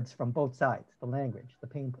the words from both sides, the language, the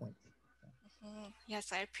pain points.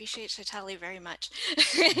 Yes, I appreciate Shatali very much.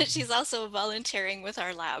 She's also volunteering with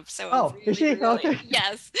our lab, so Oh, is really, she? really, Okay.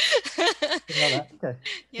 yes. Didn't know that. Okay.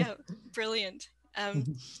 Yeah, brilliant.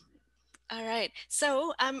 All right.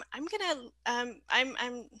 So I'm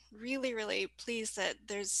really, really pleased that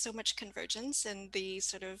there's so much convergence in the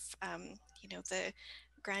sort of the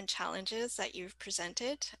grand challenges that you've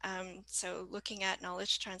presented. So looking at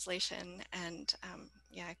knowledge translation and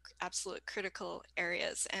yeah, absolute critical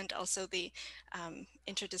areas, and also the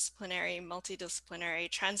interdisciplinary, multidisciplinary,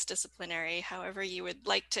 transdisciplinary, however you would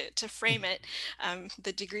like to frame it,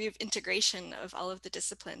 the degree of integration of all of the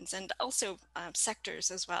disciplines, and also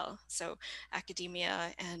sectors as well. So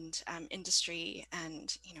academia and industry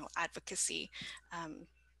and advocacy, um,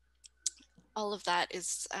 all of that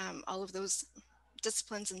is all of those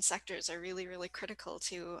disciplines and sectors are really, really critical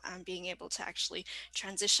to being able to actually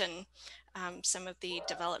transition some of the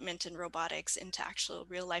development in robotics into actual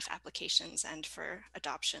real life applications and for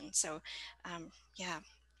adoption. So yeah,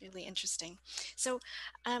 really interesting. So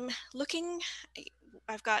looking,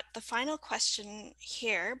 I've got the final question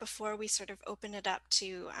here before we sort of open it up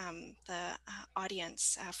to the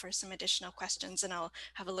audience for some additional questions, and I'll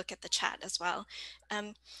have a look at the chat as well.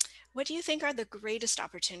 What do you think are the greatest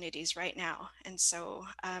opportunities right now? And so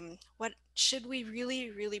what should we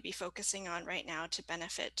really, really be focusing on right now to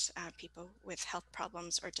benefit people with health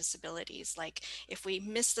problems or disabilities? Like if we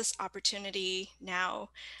miss this opportunity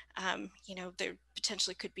now, there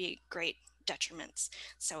potentially could be great detriments.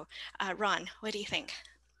 So Ron, what do you think?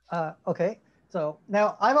 Okay. So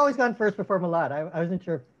now I've always gone first before Milad. I wasn't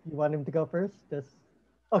sure if you want him to go first. Just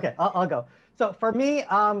okay. I'll go. So for me,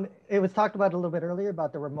 it was talked about a little bit earlier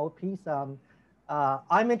about the remote piece.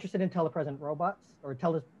 I'm interested in telepresent robots or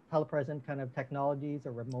telepresent kind of technologies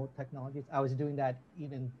or remote technologies. I was doing that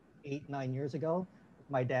even 8, 9 years ago with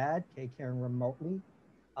my dad, caring remotely.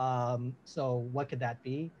 So what could that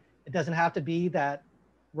be? It doesn't have to be that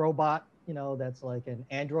robot, that's like an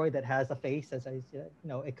android that has a face, as I said.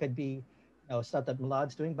 It could be, stuff that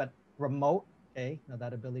Milad's doing, but remote, okay,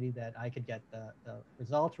 that ability that I could get the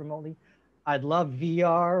results remotely. I'd love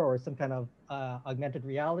VR or some kind of augmented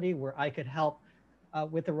reality where I could help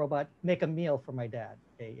with the robot make a meal for my dad,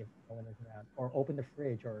 okay, if no one is around, or open the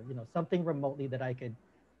fridge, or something remotely that I could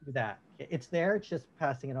do that. Okay, it's there, it's just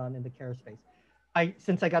passing it on in the care space.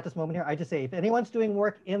 Since I got this moment here, I just say if anyone's doing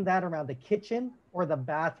work in that around the kitchen or the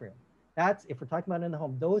bathroom, that's if we're talking about in the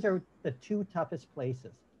home, those are the two toughest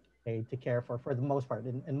places, okay, to care for the most part,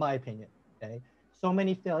 in my opinion. Okay. So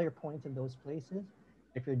many failure points in those places.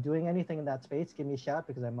 If you're doing anything in that space, give me a shout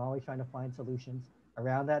because I'm always trying to find solutions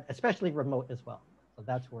around that, especially remote as well. So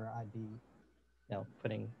that's where I'd be,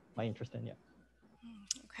 putting my interest in. Yeah.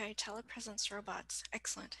 Okay, telepresence robots.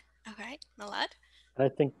 Excellent. Okay, Milad? And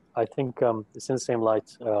I think it's in the same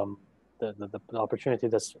light. The opportunity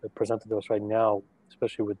that's presented to us right now,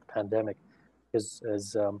 especially with the pandemic, is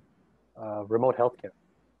remote healthcare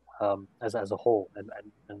as a whole,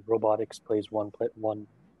 and robotics plays one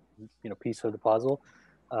piece of the puzzle.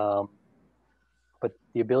 Um, but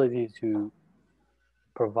the ability to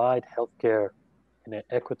provide healthcare in an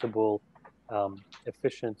equitable,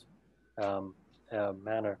 efficient um,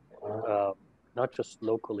 manner, uh, not just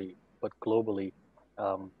locally but globally,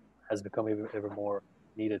 um, has become ever more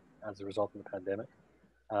needed as a result of the pandemic.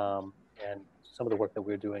 And some of the work that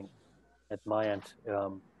we're doing at my end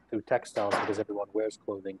through textiles, because everyone wears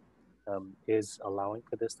clothing, is allowing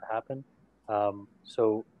for this to happen.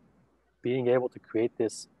 So being able to create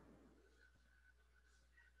this.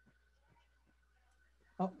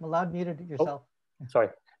 Oh, Malad muted Oh, yourself. sorry.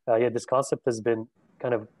 Yeah, this concept has been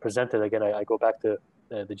kind of presented again. I go back to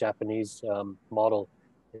the Japanese model.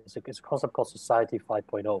 It's a concept called Society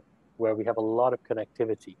 5.0, where we have a lot of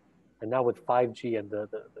connectivity. And now with 5G and the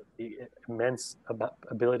immense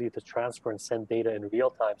ability to transfer and send data in real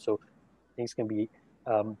time, so things can be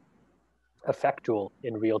um, effectual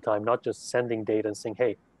in real time, not just sending data and saying,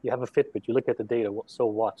 "Hey, you have a Fitbit. You look at the data. So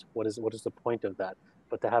what? What is the point of that?"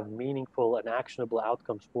 But to have meaningful and actionable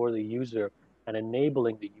outcomes for the user and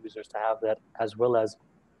enabling the users to have that, as well as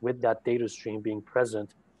with that data stream being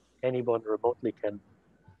present, anyone remotely can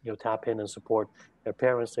tap in and support their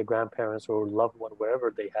parents, their grandparents, or loved one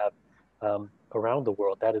wherever they have around the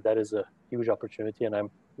world. That is a huge opportunity, and I'm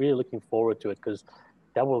really looking forward to it because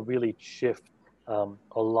that will really shift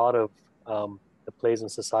a lot of the plays in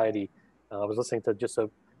society. I was listening to just a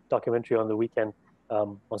documentary on the weekend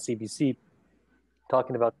on CBC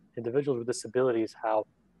talking about individuals with disabilities, how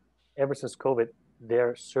ever since COVID,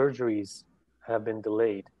 their surgeries have been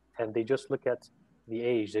delayed, and they just look at the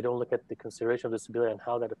age. They don't look at the consideration of disability and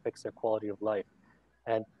how that affects their quality of life.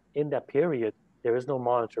 And in that period, there is no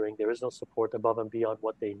monitoring, there is no support above and beyond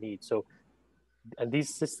what they need. So, and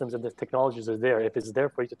these systems and the technologies are there. If it's there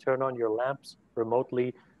for you to turn on your lamps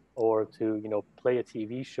remotely or to play a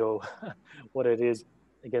TV show, what it is,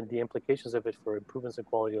 again, the implications of it for improvements in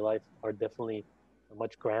quality of life are definitely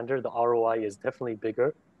much grander. The ROI is definitely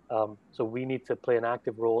bigger. So we need to play an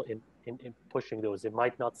active role in pushing those. It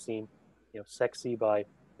might not seem sexy by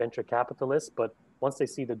venture capitalists, but once they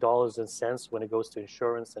see the dollars and cents when it goes to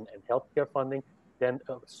insurance and healthcare funding, then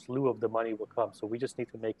a slew of the money will come. So we just need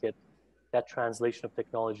to make it that translation of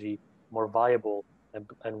technology more viable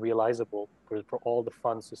and realizable for all the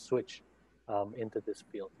funds to switch into this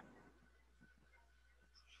field.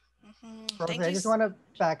 Rosemary, Thank I you. just want to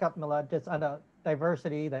back up, Milad, just on the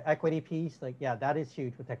diversity, the equity piece. Like, yeah, that is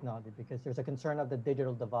huge with technology because there's a concern of the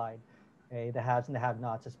digital divide, okay, the haves and the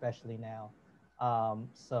have-nots, especially now. And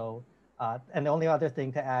the only other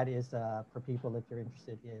thing to add is for people, if you're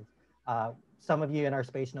interested, is some of you in our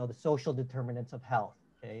space know the social determinants of health.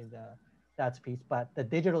 Okay, that's a piece, but the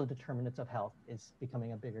digital determinants of health is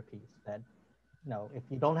becoming a bigger piece. That if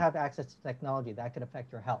you don't have access to technology, that could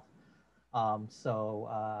affect your health.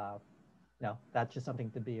 No, that's just something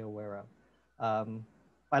to be aware of.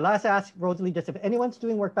 My last ask, Rosalie, just if anyone's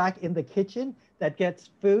doing work back in the kitchen that gets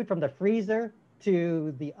food from the freezer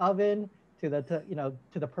to the oven to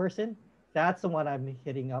the person, that's the one I'm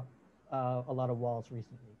hitting up a lot of walls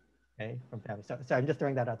recently. Okay, from family. So I'm just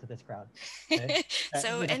throwing that out to this crowd. Okay?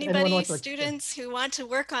 So If anyone anybody, wants to, students who want to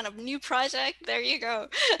work on a new project, there you go.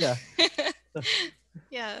 yeah.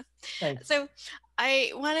 Yeah. Thanks. So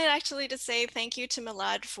I wanted actually to say thank you to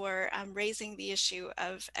Milad for raising the issue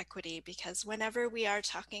of equity, because whenever we are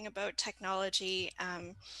talking about technology,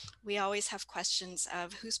 we always have questions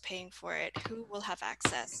of who's paying for it, who will have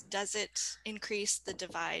access, does it increase the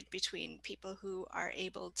divide between people who are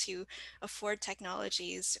able to afford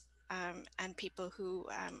technologies and people who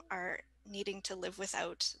are needing to live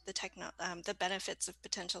without the benefits of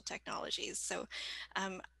potential technologies. So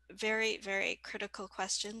very, very critical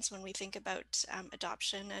questions when we think about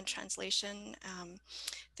adoption and translation,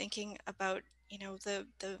 thinking about,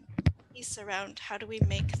 the piece around how do we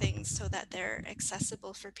make things so that they're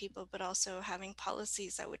accessible for people, but also having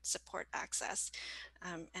policies that would support access,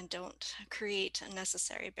 and don't create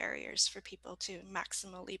unnecessary barriers for people to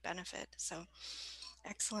maximally benefit. So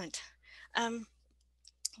excellent. Um,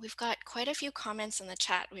 we've got quite a few comments in the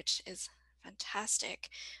chat, which is fantastic.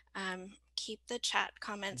 Keep the chat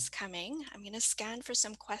comments coming. I'm going to scan for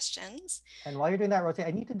some questions. And while you're doing that, Rosie, I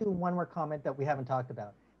need to do one more comment that we haven't talked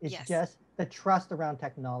about. It's Yes. just the trust around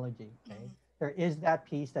technology. Okay. Mhm. There is that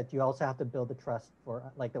piece that you also have to build the trust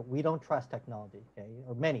for, like that we don't trust technology, okay,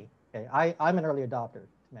 or many. Okay. I'm an early adopter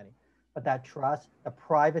to many, but that trust, the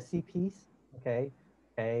privacy piece, okay,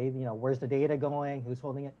 where's the data going? Who's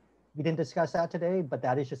holding it? We didn't discuss that today, but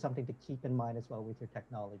that is just something to keep in mind as well with your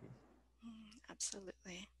technologies.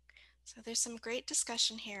 Absolutely. So there's some great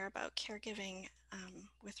discussion here about caregiving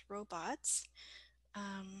with robots.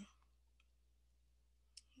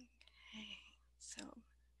 Okay, so,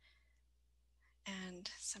 and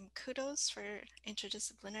some kudos for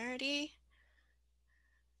interdisciplinarity.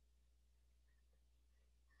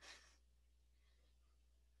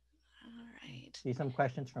 All right. See some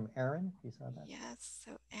questions from Aaron. You saw that? Yes,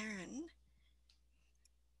 so Aaron.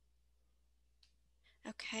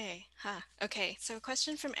 Okay, okay, so a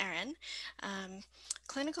question from Aaron.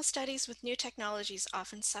 Clinical studies with new technologies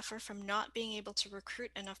often suffer from not being able to recruit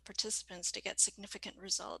enough participants to get significant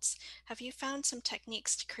results. Have you found some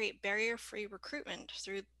techniques to create barrier-free recruitment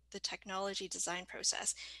through the technology design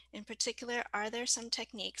process? In particular, are there some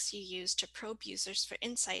techniques you use to probe users for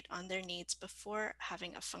insight on their needs before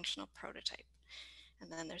having a functional prototype?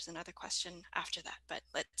 And then there's another question after that, but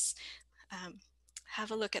let's um,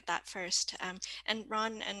 have a look at that first. And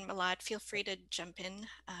Ron and Milad, feel free to jump in.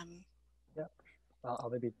 Yeah, I'll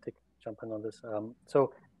maybe jump in on this. Um,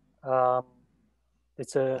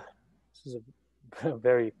 it's a this is a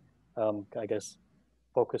very, I guess,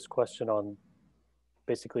 focused question on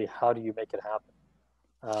basically how do you make it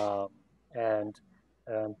happen. And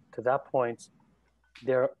to that point,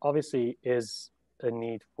 there obviously is a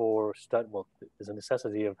need for well, there's a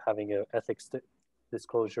necessity of having an ethics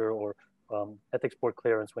disclosure or ethics board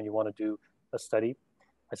clearance when you want to do a study.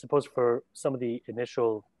 I suppose for some of the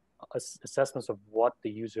initial assessments of what the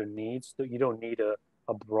user needs, you don't need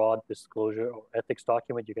a broad disclosure or ethics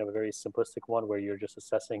document. You can have a very simplistic one where you're just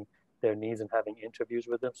assessing their needs and having interviews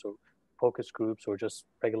with them. So focus groups or just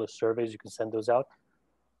regular surveys, you can send those out.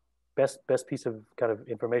 Best piece of kind of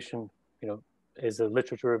information, is a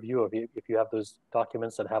literature review. If you have those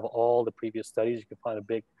documents that have all the previous studies, you can find a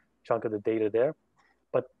big chunk of the data there.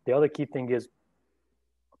 But the other key thing is,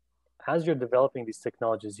 as you're developing these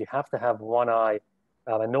technologies, you have to have one eye,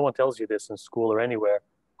 and no one tells you this in school or anywhere,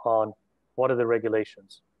 on what are the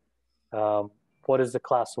regulations. What is the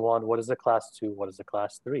class one? What is the class two? What is the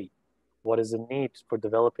class three? What is the need for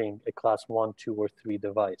developing a class one, two, or three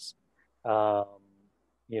device? Um,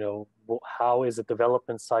 how is the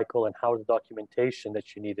development cycle and how is the documentation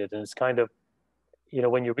that you needed? And it's kind of,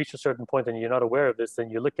 when you reach a certain point and you're not aware of this, then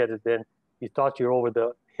you look at it, then you thought you're over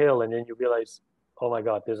the hill, and then you realize, oh my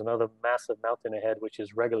God, there's another massive mountain ahead, which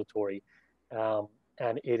is regulatory.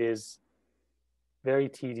 And it is very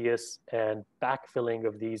tedious, and backfilling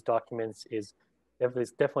of these documents is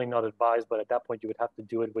definitely not advised, but at that point you would have to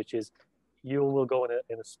do it, which is you will go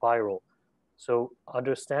in a spiral. So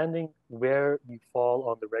understanding where you fall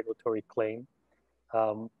on the regulatory claim,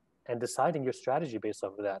 um, and deciding your strategy based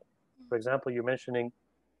off of that. For example, you're mentioning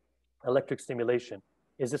electric stimulation.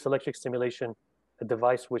 Is this electric stimulation a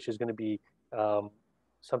device which is going to be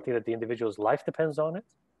something that the individual's life depends on it?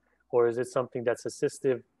 Or is it something that's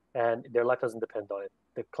assistive and their life doesn't depend on it?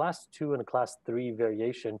 The class two and class three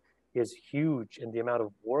variation is huge in the amount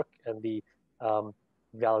of work and the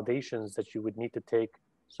validations that you would need to take.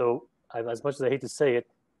 So, as much as I hate to say it,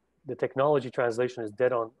 the technology translation is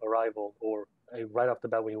dead on arrival, or right off the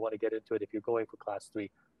bat when you want to get into it if you're going for class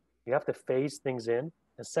three. You have to phase things in.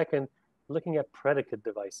 And second, looking at predicate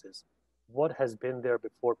devices. What has been there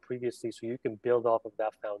before previously so you can build off of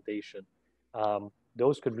that foundation?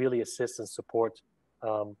 Those could really assist and support,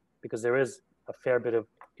 because there is a fair bit of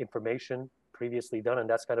information previously done, and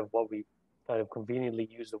that's kind of what we kind of conveniently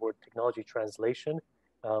use the word technology translation,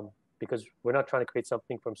 because we're not trying to create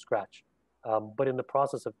something from scratch. But in the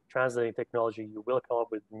process of translating technology, you will come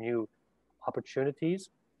up with new opportunities.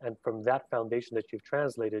 And from that foundation that you've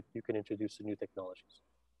translated, you can introduce the new technologies.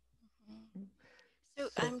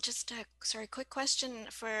 So just a sorry, quick question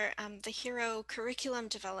for the Hero curriculum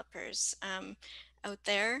developers out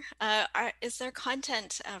there. Is there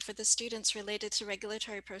content for the students related to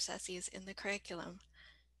regulatory processes in the curriculum?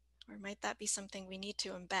 Or might that be something we need to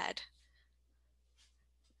embed?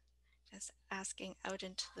 Just asking out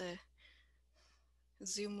into the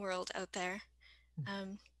Zoom world out there.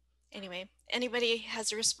 Anyway, anybody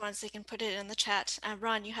has a response, they can put it in the chat.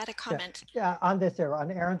 Ron, you had a comment. Yeah, on this there, on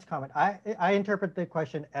Aaron's comment, I interpret the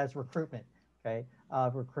question as recruitment, okay?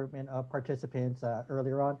 Recruitment of participants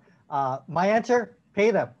earlier on. My answer,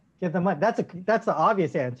 pay them, give them money. That's the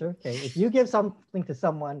obvious answer, okay? If you give something to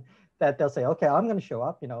someone that they'll say, okay, I'm gonna show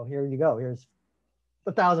up, here you go, here's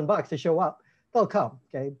 $1,000 to show up, they'll come,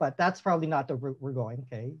 okay? But that's probably not the route we're going,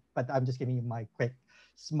 okay? But I'm just giving you my quick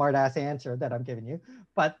smart ass answer that I'm giving you.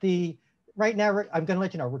 But right now, I'm going to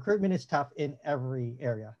let you know, recruitment is tough in every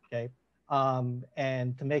area, okay?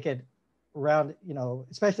 And to make it around,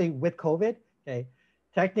 especially with COVID, okay,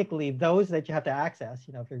 technically those that you have to access,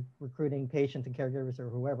 if you're recruiting patients and caregivers or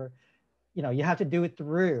whoever, you have to do it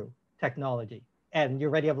through technology, and you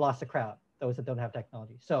already have lost the crowd, those that don't have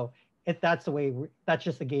technology. So if that's the way, that's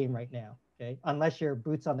just the game right now, okay? Unless you're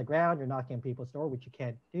boots on the ground, you're knocking on people's door, which you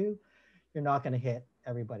can't do, you're not going to hit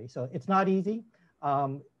everybody. So it's not easy.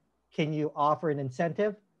 Can you offer an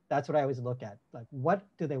incentive? That's what I always look at. Like, what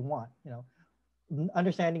do they want?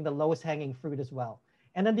 Understanding the lowest hanging fruit as well.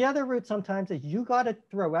 And then the other route sometimes is you got to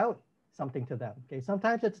throw out something to them. Okay.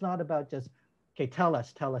 Sometimes it's not about just, okay, tell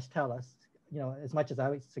us. As much as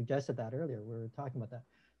I suggested that earlier, we were talking about that.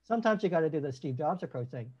 Sometimes you got to do the Steve Jobs approach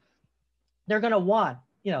thing. They're going to want,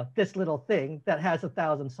 this little thing that has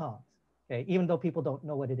 1,000 songs. Okay. Even though people don't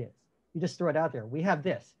know what it is. You just throw it out there. We have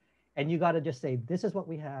this. And you got to just say, this is what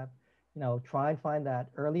we have. Try and find that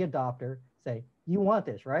early adopter. Say, you want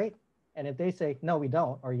this, right? And if they say, no, we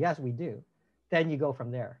don't, or yes, we do, then you go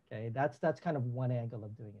from there. Okay. That's kind of one angle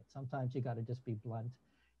of doing it. Sometimes you got to just be blunt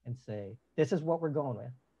and say, this is what we're going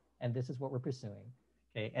with, and this is what we're pursuing.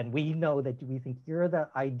 Okay. And we know that we think you're the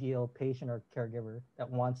ideal patient or caregiver that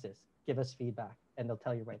wants this. Give us feedback, and they'll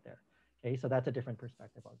tell you right there. Okay. So that's a different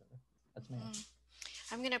perspective altogether. That's me.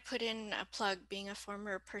 I'm going to put in a plug, being a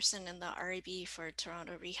former person in the RAB for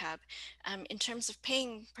Toronto Rehab. In terms of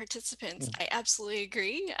paying participants, I absolutely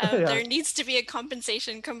agree. There needs to be a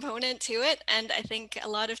compensation component to it. And I think a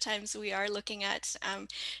lot of times we are looking at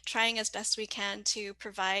trying as best we can to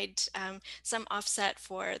provide some offset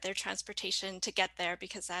for their transportation to get there,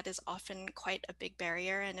 because that is often quite a big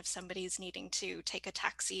barrier. And if somebody's needing to take a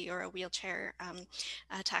taxi or a wheelchair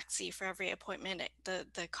taxi for every appointment,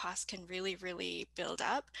 the cost can really, really build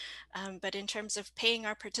up. But in terms of paying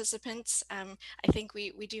our participants, I think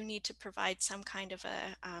we do need to provide some kind of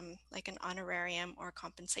like an honorarium or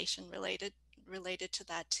compensation related to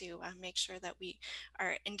that, to make sure that we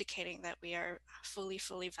are indicating that we are fully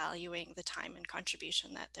valuing the time and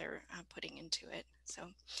contribution that they're putting into it. So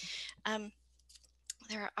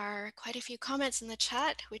there are quite a few comments in the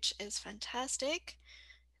chat, which is fantastic.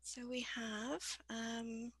 So we have,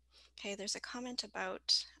 okay, there's a comment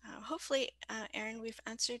about, hopefully, Erin, we've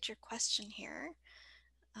answered your question here.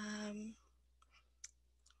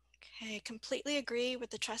 Okay, completely agree with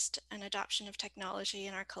the trust and adoption of technology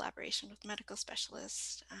in our collaboration with medical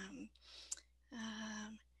specialists.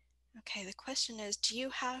 Okay, the question is, do you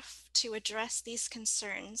have to address these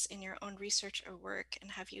concerns in your own research or work? And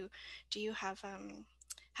how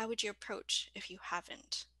would you approach if you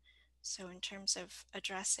haven't? So in terms of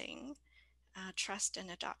addressing trust and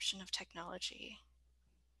adoption of technology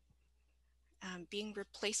being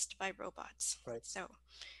replaced by robots. Right. So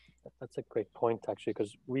that's a great point, actually,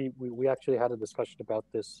 because we actually had a discussion about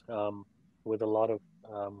this with a lot of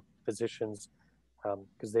physicians,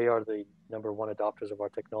 because they are the number one adopters of our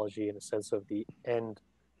technology in the sense of the end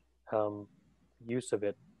use of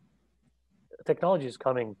it. Technology is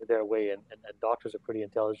coming their way, and doctors are pretty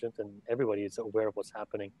intelligent, and everybody is aware of what's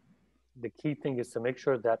happening. The key thing is to make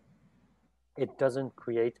sure that it doesn't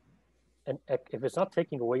create if it's not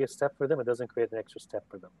taking away a step for them, it doesn't create an extra step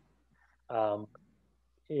for them.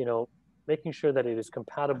 Making sure that it is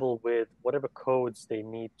compatible with whatever codes they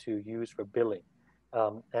need to use for billing,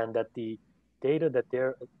 and that the data that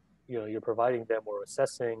you're providing them or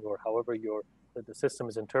assessing, or however the system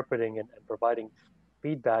is interpreting and providing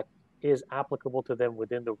feedback, is applicable to them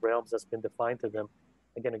within the realms that's been defined to them.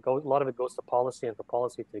 Again, a lot of it goes to policy, and for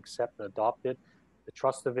policy to accept and adopt it, the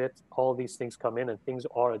trust of it, all these things come in, and things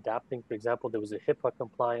are adapting. For example, there was a HIPAA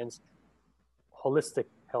compliance, holistic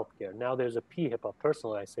healthcare. Now there's a PHIPAA,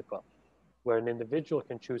 personalized HIPAA, where an individual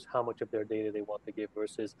can choose how much of their data they want to give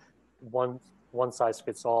versus one size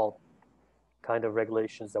fits all kind of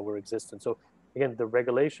regulations that were existent. So again, the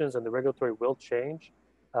regulations and the regulatory will change,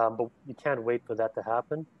 but you can't wait for that to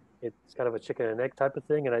happen. It's kind of a chicken and egg type of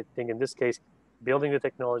thing. And I think in this case, building the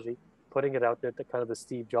technology, putting it out there, kind of the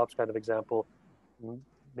Steve Jobs kind of example,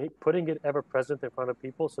 putting it ever present in front of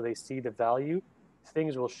people so they see the value,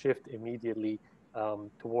 things will shift immediately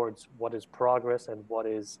towards what is progress and what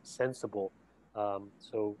is sensible.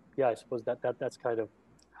 So yeah, I suppose that's kind of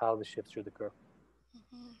how the shift should occur.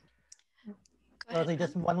 Mhm. Go ahead, Rosalie, Ron.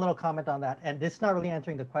 just one little comment on that, and this is not really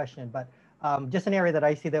answering the question, but just an area that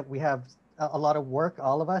I see that we have a lot of work,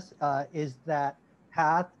 all of us, is that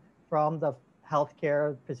path from the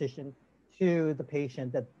healthcare physician to the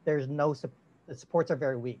patient. That there's no the supports are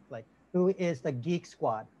very weak. Like, who is the geek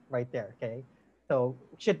squad right there? Okay, so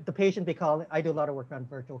should the patient be calling? I do a lot of work on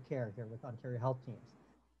virtual care here with Ontario Health Teams.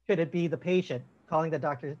 Should it be the patient calling the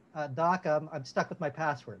doctor, doc, I'm stuck with my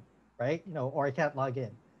password, right? Or I can't log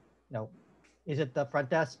in. Is it the front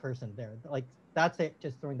desk person there? Like, that's it.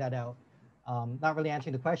 Just throwing that out. Not really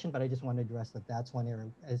answering the question, but I just want to address that. That's one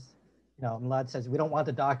area. As Mlad says, we don't want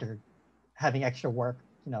the doctor having extra work,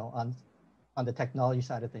 on the technology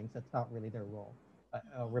side of things. That's not really their role.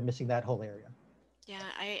 We're missing that whole area. Yeah,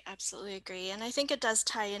 I absolutely agree. And I think it does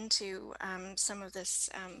tie into some of this,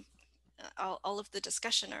 all of the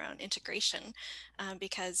discussion around integration,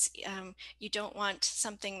 because you don't want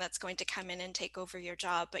something that's going to come in and take over your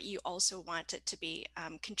job, but you also want it to be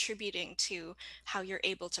contributing to how you're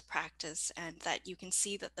able to practice, and that you can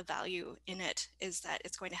see that the value in it is that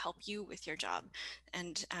it's going to help you with your job.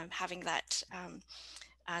 And having that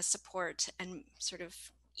support and sort of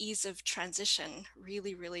ease of transition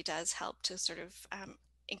really, really does help to sort of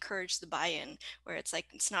encourage the buy-in, where it's like,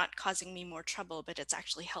 it's not causing me more trouble, but it's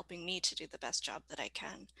actually helping me to do the best job that I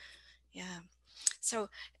can. Yeah. So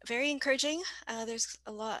very encouraging. There's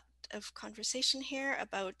a lot of conversation here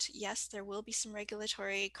about, yes, there will be some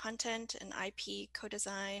regulatory content and IP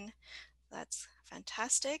co-design. That's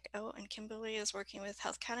fantastic. Oh, and Kimberly is working with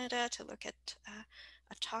Health Canada to look at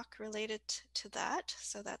a talk related to that.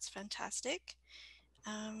 So that's fantastic.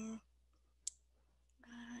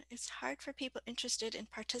 It's hard for people interested in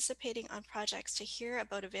participating on projects to hear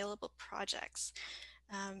about available projects.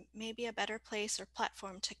 Maybe a better place or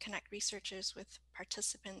platform to connect researchers with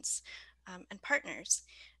participants and partners.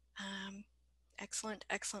 Um, Excellent,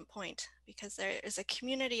 excellent point, because there is a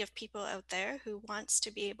community of people out there who wants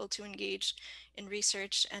to be able to engage in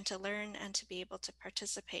research and to learn and to be able to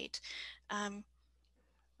participate. Um,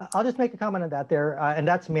 I'll just make a comment on that there, and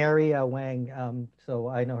that's Mary Wang. So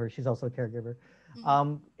I know her; she's also a caregiver.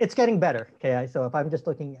 mhm, It's getting better. Okay, so if I'm just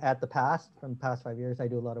looking at the past, from the past 5 years, I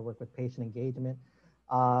do a lot of work with patient engagement.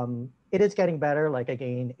 It is getting better. Like,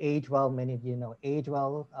 again, age well. Many of you know age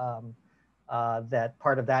well. That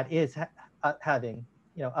part of that is having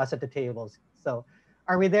us at the tables. So,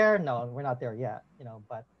 are we there? No, we're not there yet.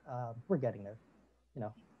 But we're getting there.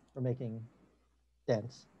 We're making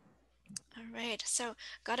dents. All right, so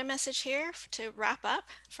got a message here to wrap up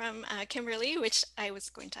from Kimberly, which I was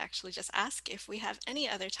going to actually just ask if we have any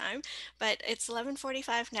other time, but it's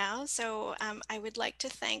 11:45 now, so I would like to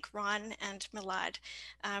thank Ron and Milad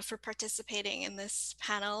for participating in this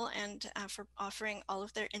panel, and for offering all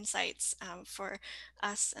of their insights for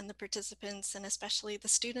us and the participants, and especially the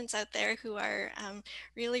students out there who are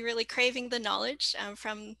really, really craving the knowledge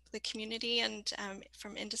from the community and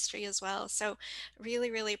from industry as well. So really,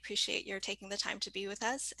 really appreciate your taking the time to be with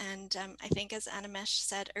us. And I think, as Animesh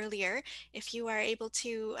said earlier, if you are able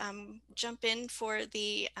to jump in for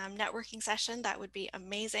the networking session, that would be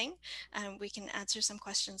amazing. We can answer some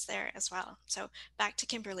questions there as well. So back to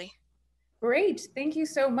Kimberly. Great. Thank you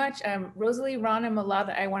so much. Rosalie, Ron, and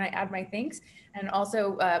Malada, I want to add my thanks. And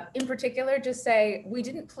also, in particular, just say we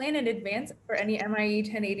didn't plan in advance for any MIE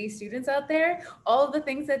 1080 students out there. All of the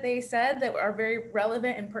things that they said that are very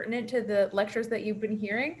relevant and pertinent to the lectures that you've been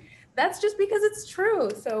hearing, that's just because it's true.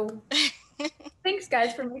 So thanks,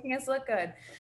 guys, for making us look good.